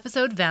found this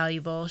episode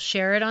valuable,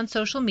 share it on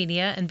social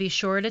media and be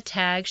sure to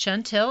tag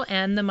Chantill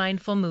and the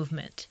Mindful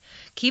Movement.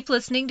 Keep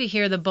listening to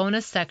hear the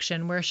bonus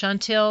section where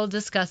Chantill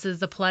discusses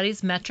the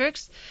Pilates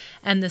metrics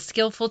and the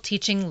Skillful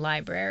Teaching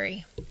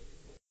Library.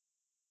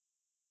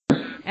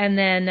 And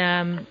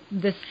then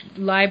this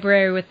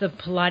library with the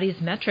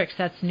Pilates metrics,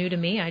 that's new to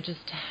me. I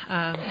just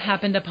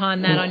happened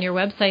upon that on your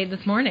website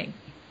this morning.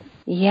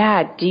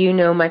 Yeah. Do you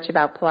know much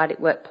about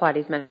what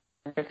Pilates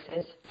metrics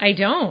is? I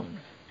don't.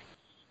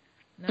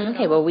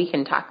 Okay, well, we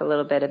can talk a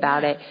little bit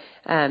about it.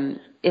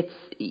 It's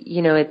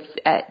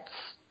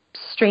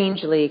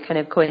strangely kind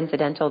of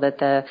coincidental that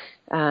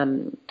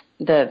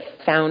the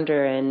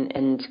founder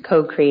and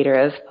co-creator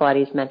of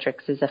Pilates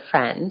metrics is a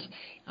friend.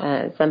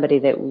 Somebody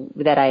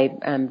that I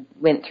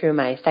went through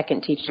my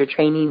second teacher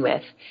training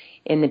with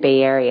in the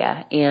Bay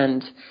Area,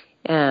 and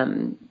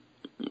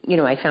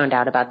I found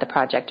out about the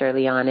project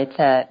early on. It's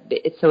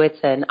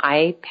an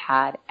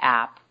iPad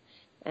app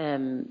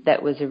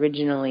that was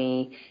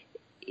originally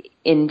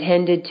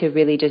intended to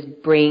really just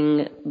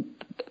bring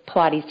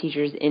Pilates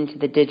teachers into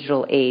the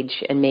digital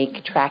age and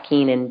make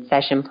tracking and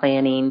session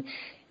planning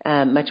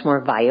much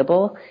more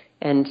viable,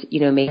 and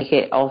make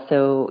it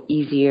also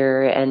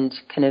easier and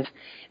kind of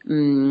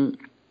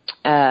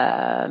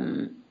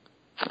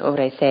what would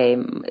I say,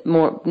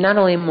 more, not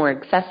only more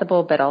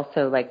accessible, but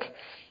also like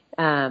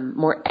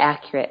more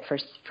accurate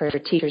for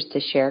teachers to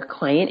share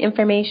client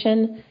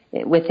information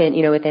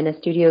within a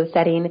studio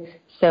setting.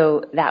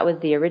 So that was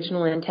the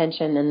original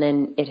intention, and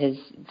then it has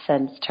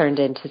since turned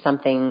into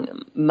something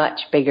much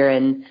bigger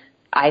and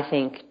I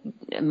think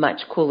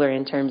much cooler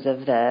in terms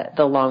of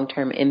the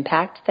long-term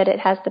impact that it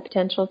has the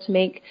potential to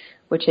make,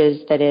 which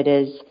is that it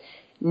is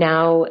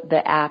now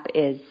the app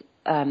is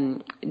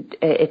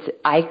it's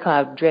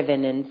iCloud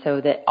driven, and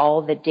so that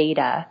all the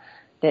data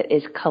that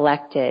is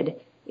collected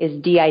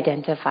is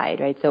de-identified,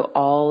 right? So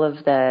all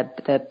of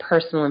the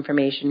personal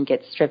information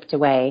gets stripped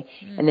away,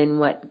 and then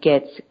what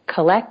gets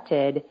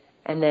collected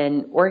and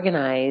then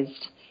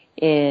organized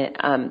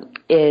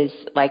is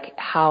like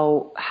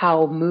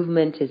how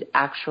movement is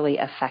actually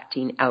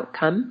affecting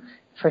outcome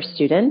for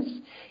students.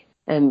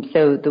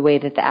 So the way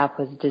that the app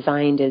was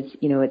designed is,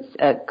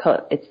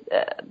 it's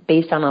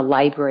based on a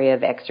library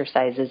of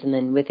exercises, and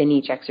then within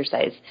each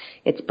exercise,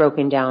 it's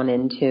broken down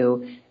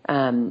into,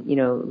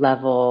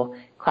 level,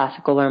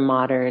 classical or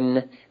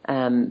modern,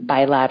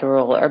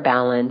 bilateral or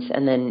balance,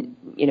 and then,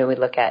 we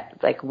look at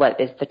like what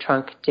is the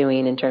trunk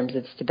doing in terms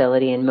of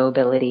stability and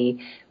mobility,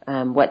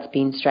 what's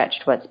being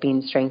stretched, what's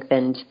being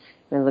strengthened.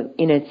 So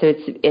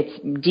it's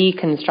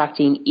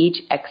deconstructing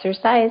each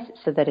exercise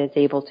so that it's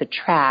able to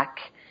track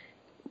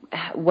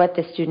what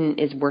the student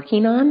is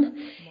working on.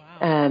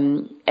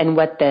 Wow. And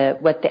what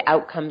the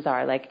outcomes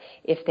are. Like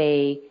if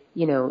they,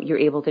 you're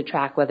able to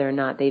track whether or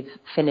not they've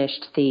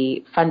finished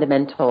the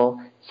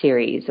fundamental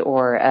series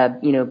or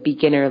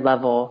beginner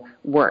level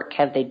work.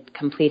 Have they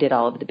completed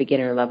all of the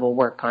beginner level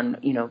work on,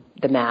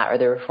 the mat or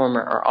the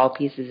reformer or all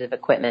pieces of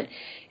equipment?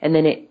 And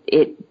then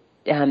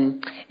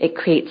it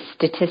creates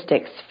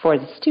statistics for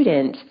the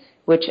student,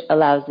 which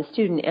allows the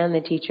student and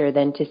the teacher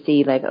then to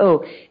see like,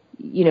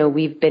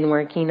 we've been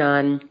working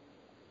on,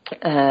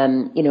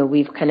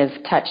 we've kind of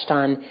touched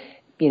on,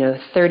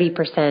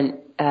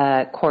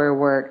 30% core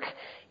work,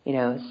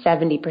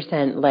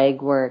 70%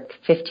 leg work,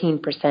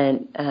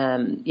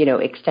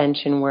 15%,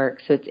 extension work.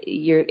 So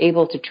you're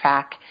able to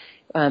track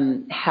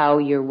how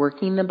you're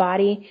working the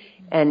body.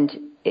 And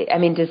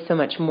does so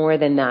much more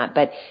than that.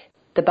 But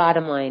the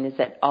bottom line is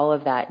that all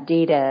of that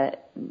data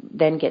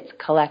then gets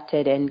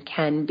collected and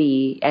can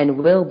be and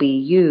will be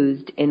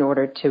used in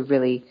order to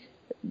really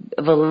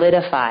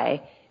validify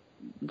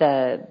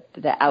the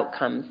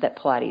outcomes that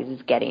Pilates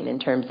is getting in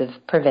terms of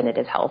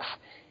preventative health,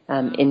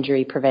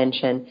 injury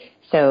prevention.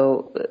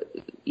 So,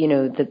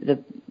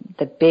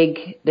 the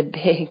big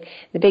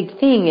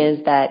thing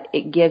is that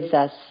it gives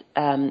us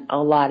a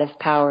lot of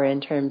power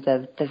in terms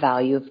of the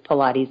value of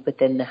Pilates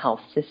within the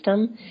health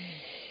system.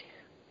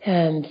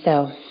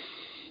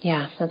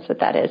 Yeah, that's what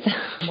that is.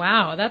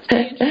 Wow, that's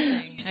pretty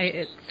interesting.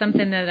 It's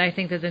something that I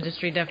think this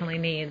industry definitely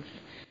needs.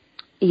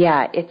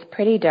 Yeah, it's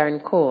pretty darn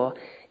cool.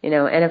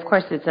 And of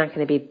course it's not going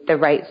to be the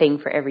right thing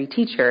for every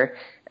teacher,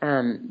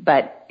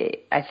 but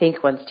I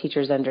think once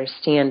teachers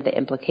understand the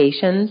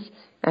implications,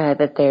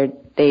 that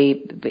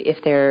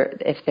if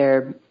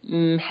they're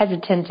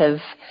hesitant of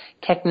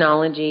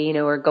technology,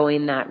 or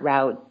going that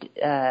route,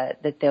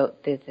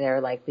 that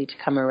they're likely to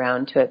come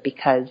around to it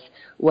because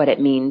what it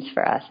means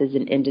for us as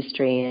an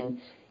industry and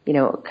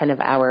kind of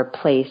our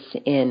place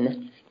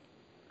in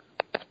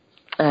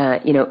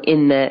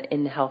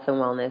in the health and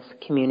wellness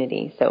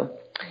community. So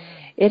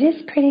it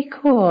is pretty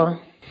cool.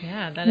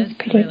 Yeah, that is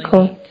pretty really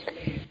cool.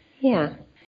 Neat. Yeah.